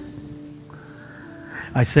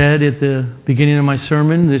 I said at the beginning of my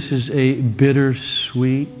sermon, this is a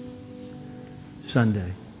bittersweet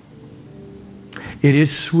Sunday. It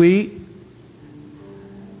is sweet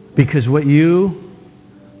because what you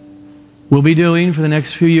will be doing for the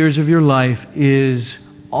next few years of your life is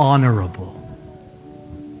honorable.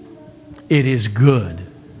 It is good.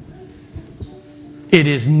 It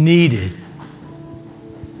is needed.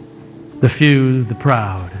 The few, the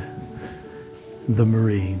proud, the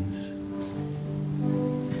Marines.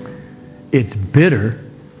 It's bitter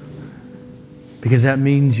because that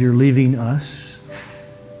means you're leaving us,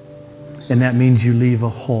 and that means you leave a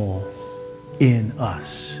hole in us,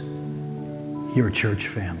 your church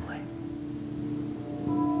family.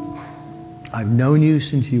 I've known you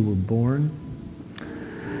since you were born.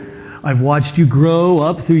 I've watched you grow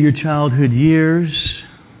up through your childhood years.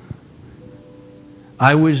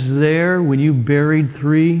 I was there when you buried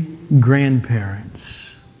 3 grandparents.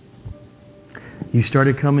 You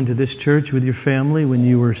started coming to this church with your family when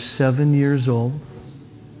you were 7 years old.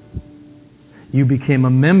 You became a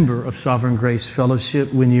member of Sovereign Grace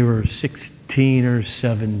Fellowship when you were 16 or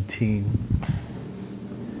 17.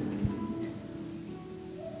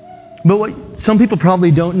 But what some people probably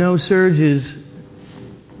don't know, Serge, is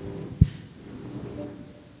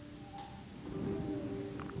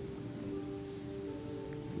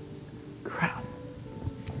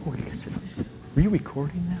Were you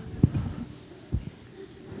recording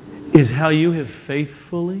that? Is how you have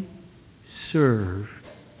faithfully served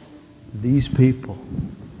these people,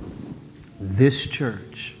 this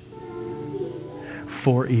church,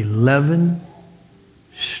 for 11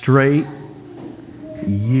 straight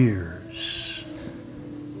years.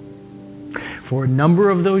 For a number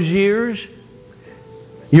of those years,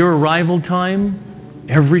 your arrival time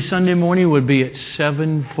Every Sunday morning would be at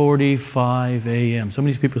 7:45 a.m. Some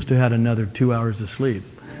of these people still had another 2 hours of sleep.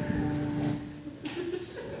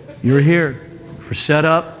 You were here for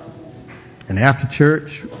setup and after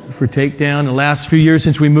church for takedown. The last few years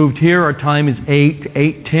since we moved here, our time is 8 to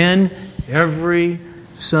 8:10 every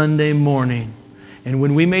Sunday morning. And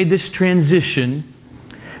when we made this transition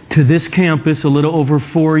to this campus a little over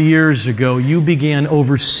 4 years ago, you began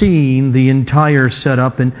overseeing the entire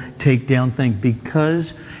setup and takedown thing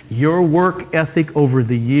because your work ethic over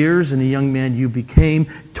the years and the young man you became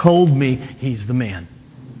told me he's the man.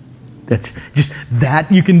 That's just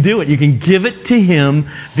that you can do it. You can give it to him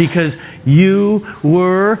because you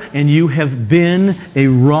were and you have been a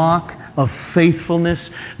rock of faithfulness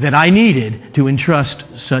that I needed to entrust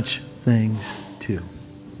such things to.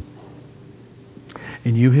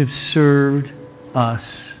 And you have served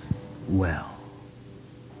us well.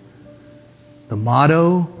 The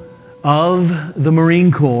motto of the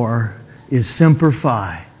Marine Corps is Semper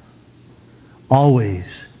Fi,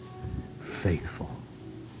 always faithful.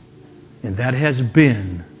 And that has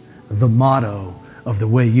been the motto of the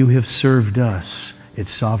way you have served us at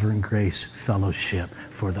Sovereign Grace Fellowship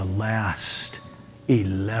for the last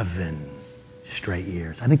 11 straight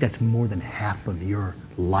years. I think that's more than half of your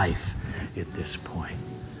life at this point.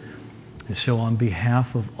 And so on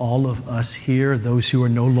behalf of all of us here, those who are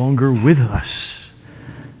no longer with us,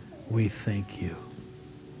 we thank you.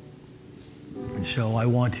 And so I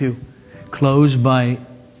want to close by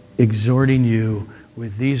exhorting you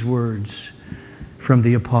with these words from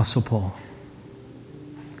the Apostle Paul.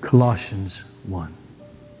 Colossians 1.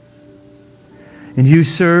 And you,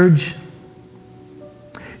 Serge,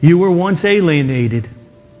 you were once alienated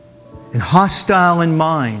and hostile in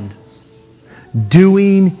mind,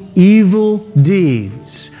 doing evil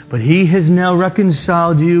deeds, but He has now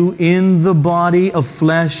reconciled you in the body of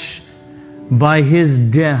flesh by His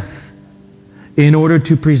death, in order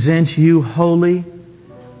to present you holy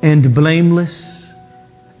and blameless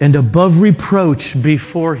and above reproach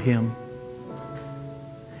before Him,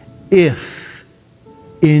 if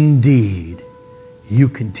indeed you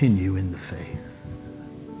continue in the faith.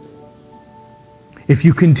 If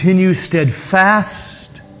you continue steadfast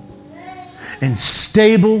and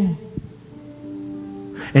stable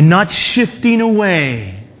and not shifting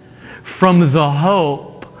away from the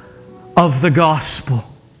hope of the gospel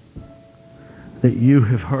that you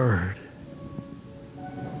have heard.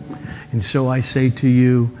 And so I say to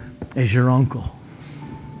you, as your uncle,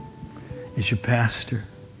 as your pastor,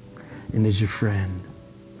 and as your friend,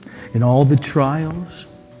 in all the trials,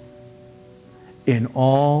 in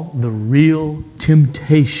all the real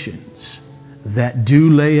temptations that do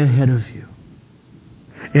lay ahead of you,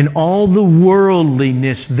 in all the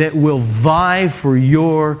worldliness that will vie for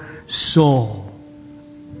your soul,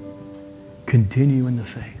 continue in the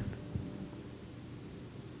faith.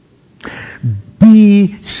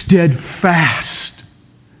 Be steadfast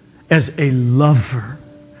as a lover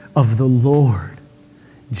of the Lord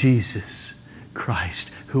Jesus Christ,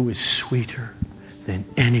 who is sweeter than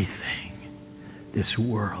anything this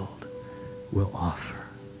world will offer.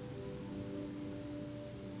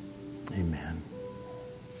 Amen.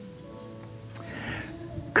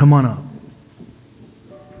 Come on up.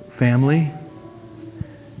 Family,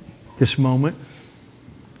 this moment.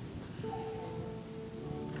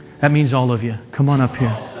 That means all of you. Come on up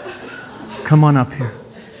here. Come on up here.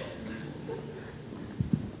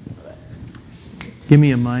 Give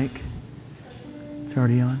me a mic. It's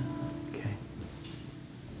already on? Okay.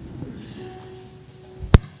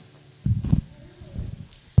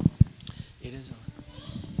 It is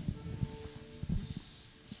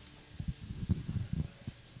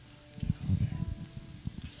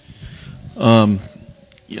on.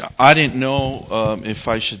 I didn't know if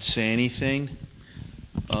I should say anything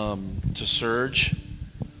to Serge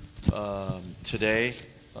today.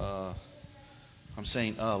 I'm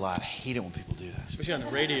saying a lot. I hate it when people do that. Especially on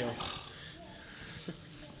the radio.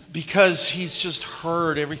 Because he's just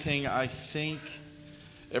heard everything I think,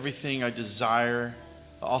 everything I desire.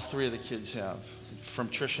 All three of the kids have. From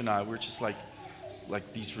Trish and I, we're just like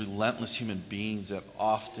these relentless human beings that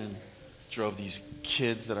often drove these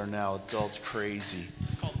kids that are now adults crazy.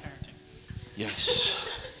 It's called parenting. Yes.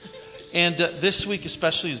 And this week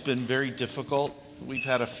especially has been very difficult. We've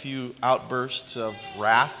had a few outbursts of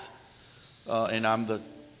wrath. And I'm the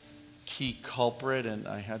key culprit, and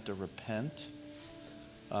I had to repent.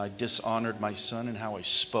 I dishonored my son in how I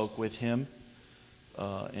spoke with him,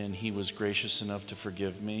 and he was gracious enough to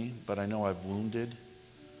forgive me, but I know I've wounded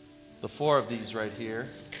the four of these right here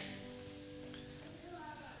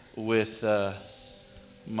with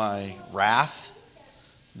my wrath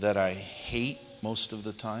that I hate most of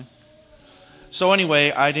the time. So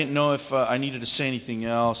anyway, I didn't know if I needed to say anything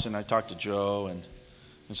else, and I talked to Joe, and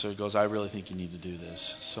so he goes, I really think you need to do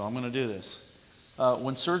this. So I'm going to do this.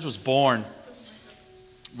 When Serge was born,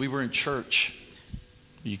 we were in church.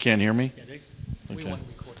 You can't hear me? Yeah, we want to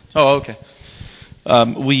record it. Oh, okay.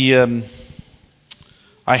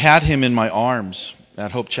 I had him in my arms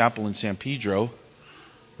at Hope Chapel in San Pedro,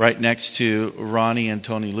 right next to Ronnie and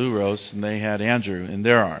Tony Luros, and they had Andrew in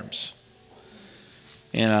their arms.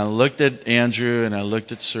 And I looked at Andrew and I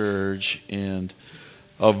looked at Serge, and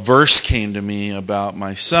a verse came to me about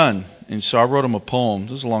my son. And so I wrote him a poem.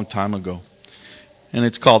 This was a long time ago. And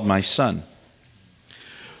it's called My Son.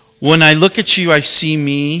 When I look at you, I see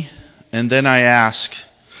me, and then I ask,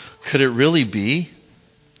 could it really be?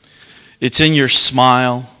 It's in your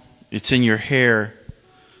smile, it's in your hair,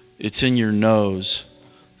 it's in your nose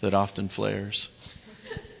that often flares.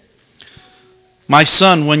 My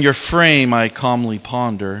son, when your frame I calmly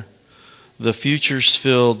ponder, the future's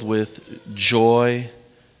filled with joy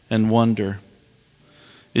and wonder.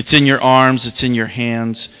 It's in your arms, it's in your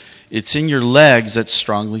hands, it's in your legs that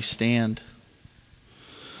strongly stand.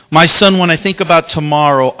 My son, when I think about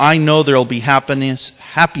tomorrow, I know there'll be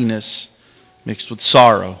happiness mixed with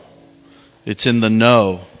sorrow. It's in the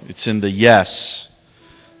no, it's in the yes,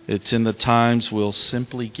 it's in the times we'll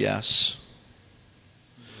simply guess.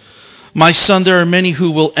 My son, there are many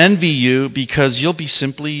who will envy you because you'll be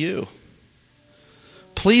simply you.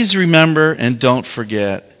 Please remember and don't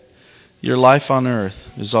forget, your life on earth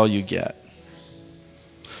is all you get.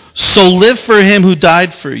 So live for him who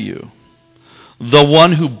died for you, the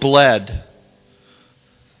one who bled,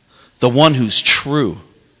 the one who's true.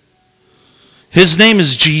 His name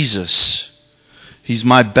is Jesus. He's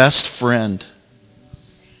my best friend.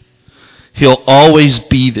 He'll always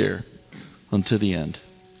be there until the end.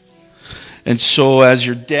 And so as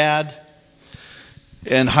your dad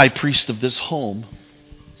and high priest of this home,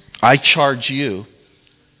 I charge you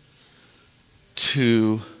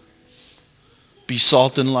to be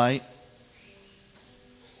salt and light,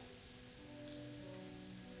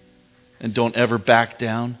 and don't ever back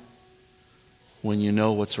down when you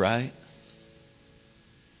know what's right.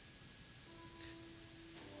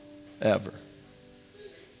 Ever.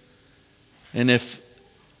 And if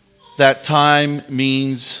that time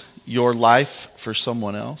means your life for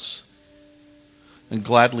someone else, then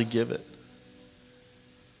gladly give it.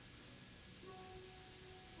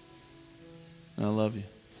 I love you.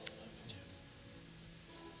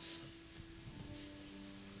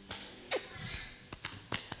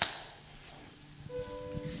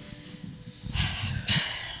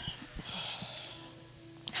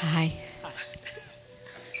 Hi.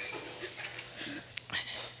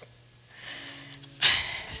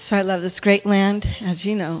 So I love this great land, as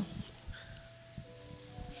you know.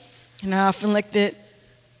 And I often looked at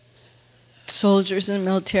soldiers in the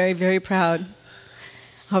military, very proud,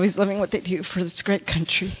 always loving what they do for this great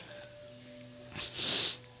country.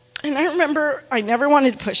 And I remember I never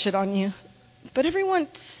wanted to push it on you, but every once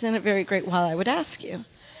in a very great while I would ask you, do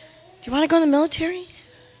you want to go in the military?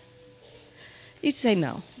 You'd say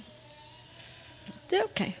no.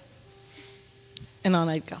 Okay. And on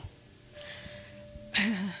I'd go.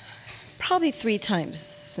 Probably 3 times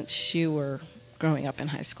since you were growing up in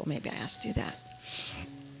high school, maybe I asked you that.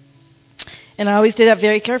 And I always did that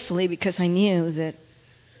very carefully because I knew that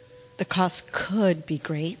the cost could be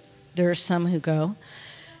great. There are some who go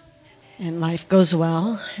and life goes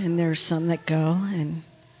well, and there are some that go and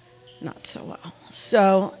not so well.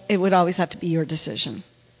 So it would always have to be your decision,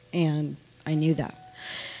 and I knew that.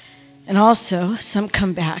 And also, some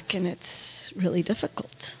come back and it's really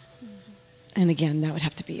difficult. And again, that would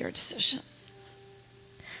have to be your decision.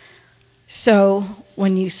 So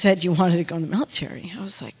when you said you wanted to go in the military, I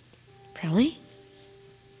was like, really?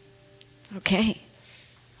 Okay.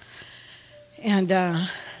 And I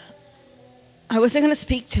wasn't going to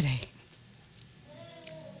speak today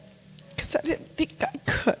because I didn't think I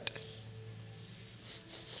could.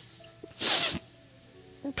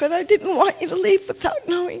 But I didn't want you to leave without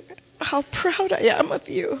knowing how proud I am of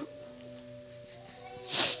you.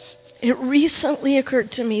 It recently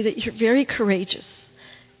occurred to me that you're very courageous.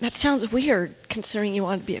 That sounds weird, considering you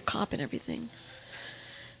want to be a cop and everything.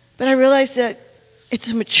 But I realized that it's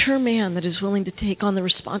a mature man that is willing to take on the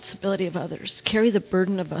responsibility of others, carry the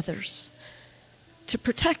burden of others, to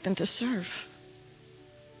protect and to serve.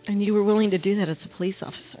 And you were willing to do that as a police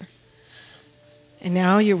officer. And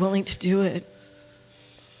now you're willing to do it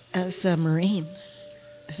as a Marine,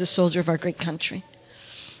 as a soldier of our great country.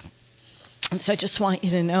 And so I just want you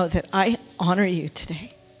to know that I honor you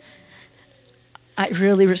today. I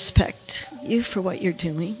really respect you for what you're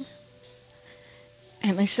doing.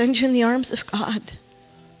 And I send you in the arms of God.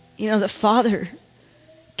 You know, the Father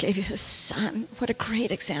gave you His Son. What a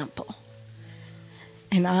great example.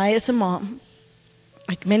 And I, as a mom,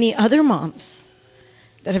 like many other moms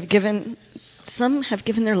that have given, some have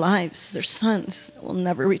given their lives, their sons will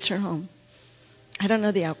never return home. I don't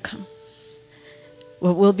know the outcome.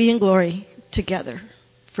 Well, we'll be in glory together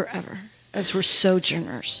forever as we're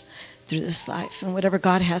sojourners through this life. And whatever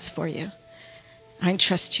God has for you, I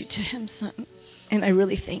entrust you to Him, son. And I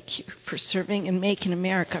really thank you for serving and making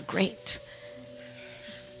America great,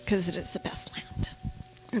 because it is the best land.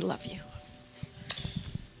 I love you.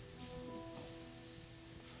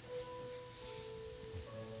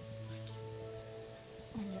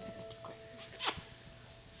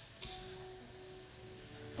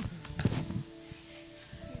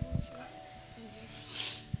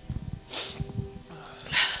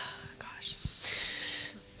 Gosh.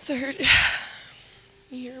 Third,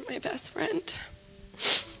 you're my best friend.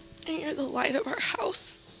 And you're the light of our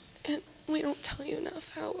house. And we don't tell you enough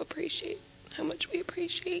how much we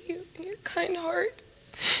appreciate you and your kind heart.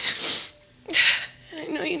 And I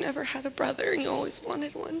know you never had a brother and you always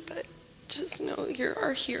wanted one, but just know you're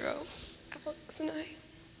our hero, Alex and I.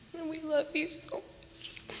 And we love you so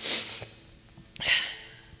much.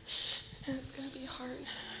 And it's going to be hard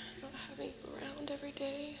not having you around every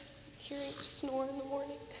day, hearing you snore in the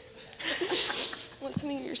morning.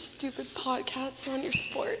 Listening to your stupid podcasts on your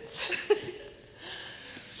sports. But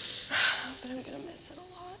I'm going to miss it a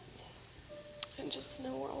lot. And just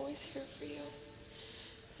know we're always here for you.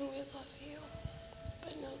 And we love you.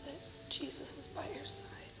 But know that Jesus is by your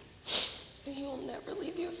side. And He will never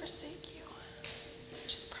leave you or forsake you.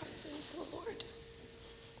 Just press into the Lord.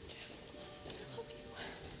 Okay. I love you.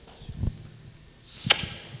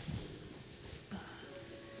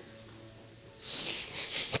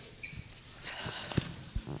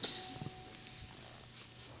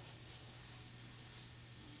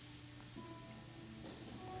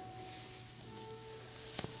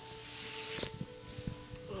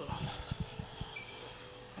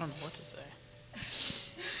 I don't know what to say.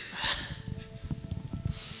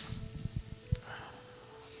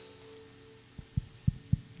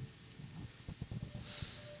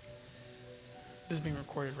 This is being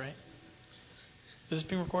recorded, right? Is this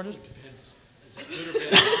being recorded? It depends. Is it good or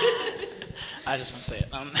bad? I just want to say it.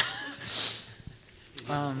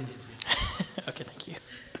 Okay, thank you.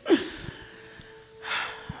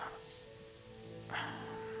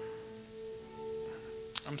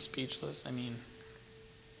 I'm speechless. I mean,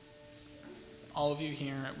 all of you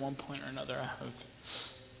here at one point or another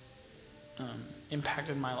have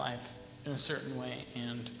impacted my life in a certain way,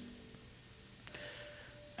 and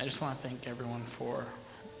I just want to thank everyone for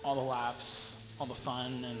all the laughs, all the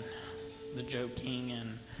fun, and the joking,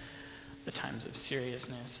 and the times of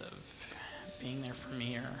seriousness, of being there for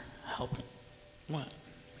me or helping. What?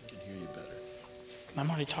 I can hear you better. I'm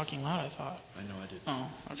already talking loud, I thought. I know I did. Oh,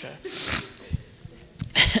 okay.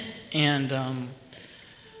 And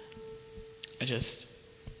I just,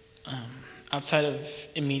 outside of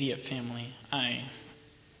immediate family, I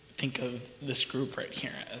think of this group right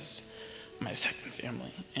here as my second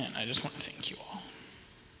family, and I just want to thank you all.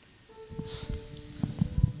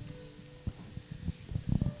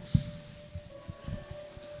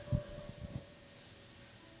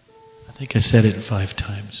 I think I said it 5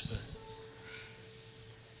 times, but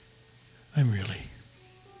I'm really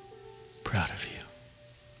proud of you.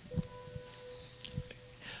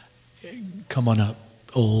 Come on up,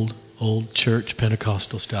 old church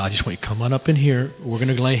Pentecostal style. I just want you to come on up in here. We're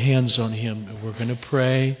going to lay hands on him, and we're going to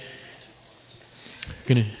pray.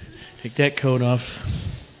 We're going to take that coat off.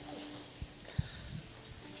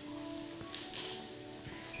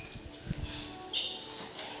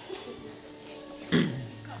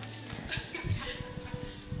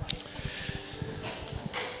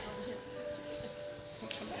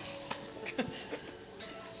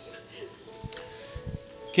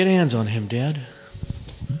 Get hands on him, Dad.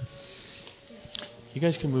 You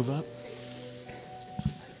guys can move up.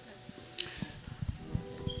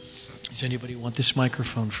 Does anybody want this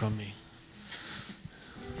microphone from me?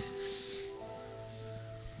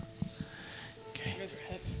 Okay. You guys are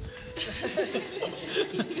heavy.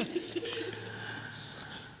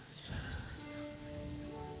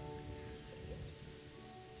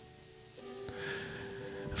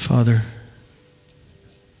 Father,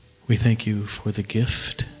 we thank you for the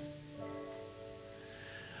gift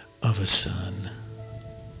of a son,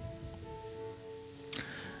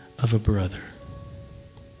 of a brother,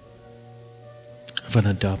 of an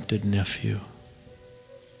adopted nephew,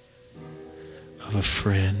 of a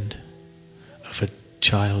friend, of a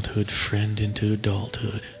childhood friend into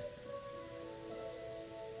adulthood.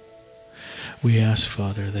 We ask,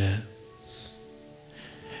 Father, that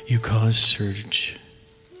you cause Serge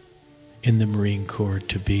in the Marine Corps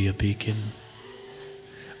to be a beacon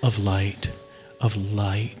of light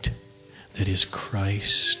that is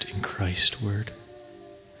Christ and Christ's word.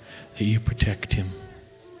 That you protect him.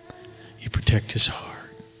 You protect his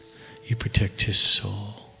heart. You protect his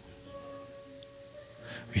soul.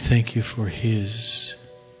 We thank you for his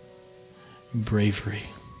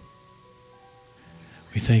bravery.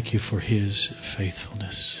 We thank you for his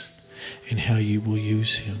faithfulness and how you will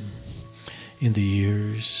use him in the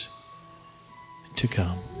years to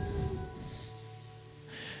come.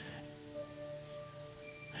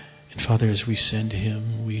 And Father, as we send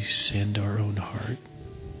him, we send our own heart.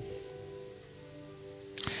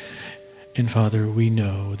 And Father, we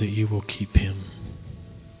know that you will keep him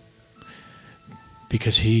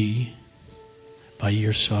because he, by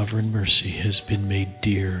your sovereign mercy, has been made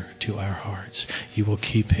dear to our hearts. You will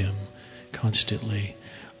keep him constantly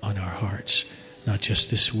on our hearts, not just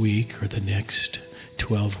this week or the next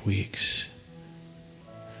 12 weeks,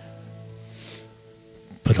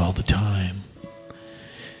 but all the time.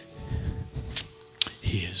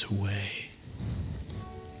 He is away.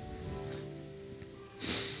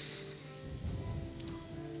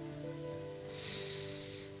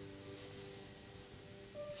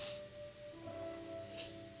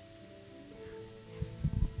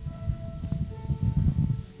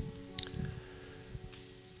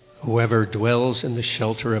 Whoever dwells in the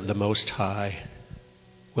shelter of the Most High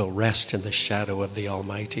will rest in the shadow of the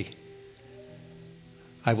Almighty.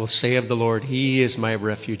 I will say of the Lord, He is my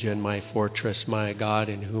refuge and my fortress, my God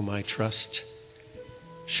in whom I trust.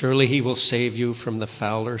 Surely He will save you from the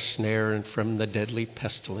fowler snare and from the deadly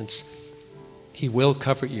pestilence. He will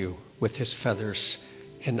cover you with His feathers,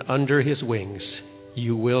 and under His wings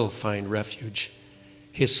you will find refuge.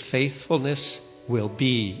 His faithfulness will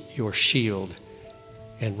be your shield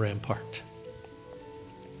and rampart.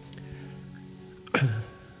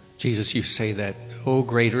 Jesus, you say that no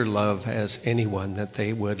greater love has anyone that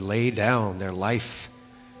they would lay down their life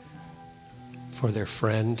for their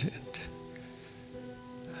friend. And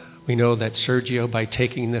we know that Sergio, by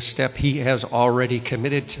taking this step, he has already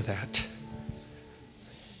committed to that.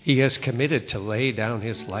 He has committed to lay down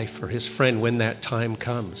his life for his friend when that time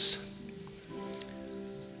comes.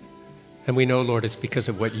 And we know, Lord, it's because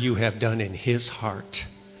of what you have done in his heart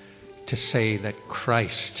to say that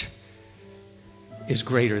Christ is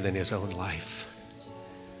greater than his own life.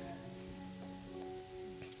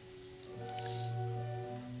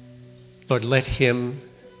 Lord, let him,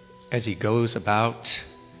 as he goes about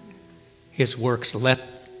his works, let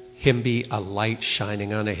him be a light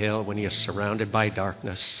shining on a hill when he is surrounded by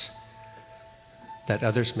darkness, that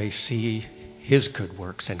others may see his good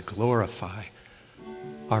works and glorify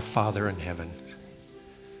our Father in heaven.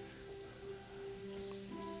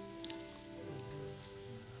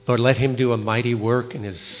 Lord, let him do a mighty work in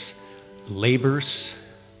his labors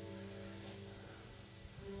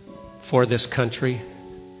for this country,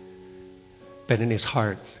 but in his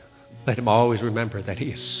heart, let him always remember that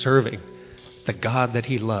he is serving the God that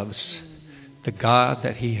he loves, the God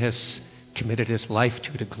that he has committed his life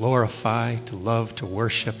to glorify, to love, to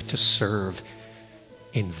worship, to serve.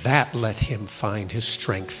 In that, let him find his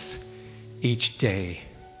strength each day.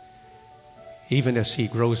 Even as he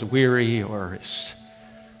grows weary or is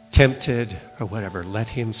tempted or whatever, let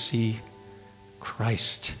him see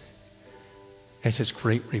Christ as his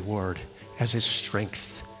great reward, as his strength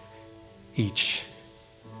each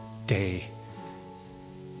day,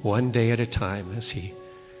 one day at a time, as he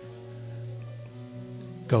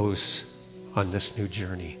goes on this new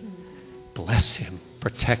journey. Bless him,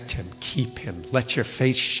 protect him, keep him. Let your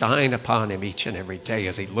face shine upon him each and every day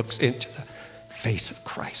as he looks into the face of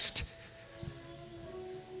Christ.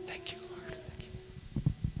 Thank you, Lord. Thank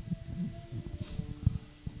you.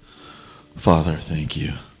 Father, thank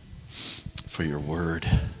you for your word,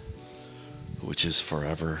 which is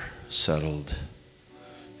forever settled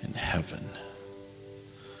in heaven.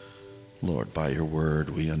 Lord, by your word,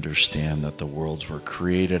 we understand that the worlds were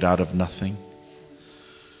created out of nothing.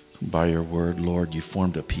 By your word, Lord, you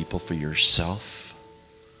formed a people for yourself.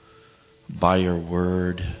 By your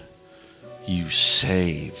word, you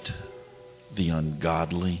saved the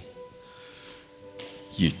ungodly.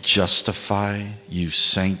 You justify, you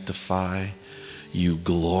sanctify, you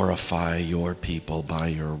glorify your people by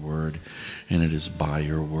your word. And it is by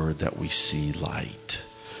your word that we see light.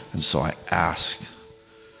 And so I ask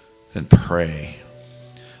and pray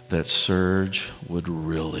that Serge would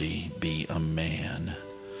really be a man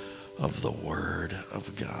of the Word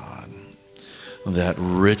of God that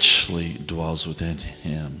richly dwells within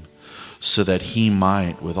him so that he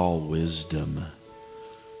might, with all wisdom,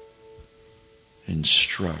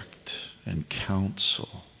 instruct and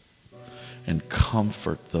counsel and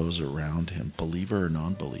comfort those around him, believer or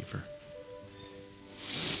non-believer,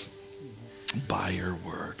 by your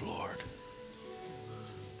word, Lord.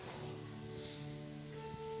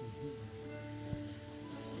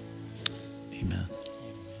 Amen.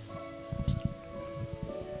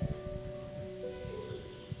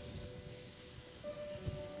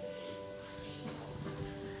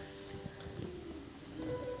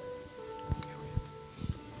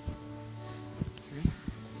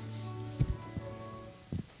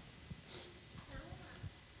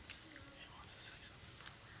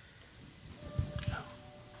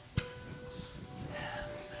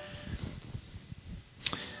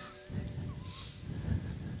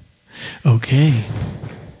 Okay.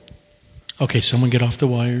 Okay, someone get off the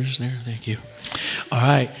wires there. Thank you. All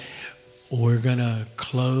right. We're going to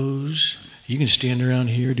close. You can stand around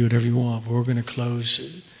here, do whatever you want. We're going to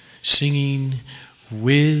close singing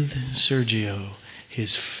with Sergio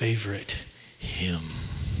his favorite hymn.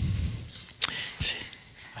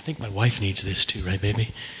 I think my wife needs this too, right,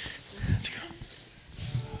 baby? Let's go.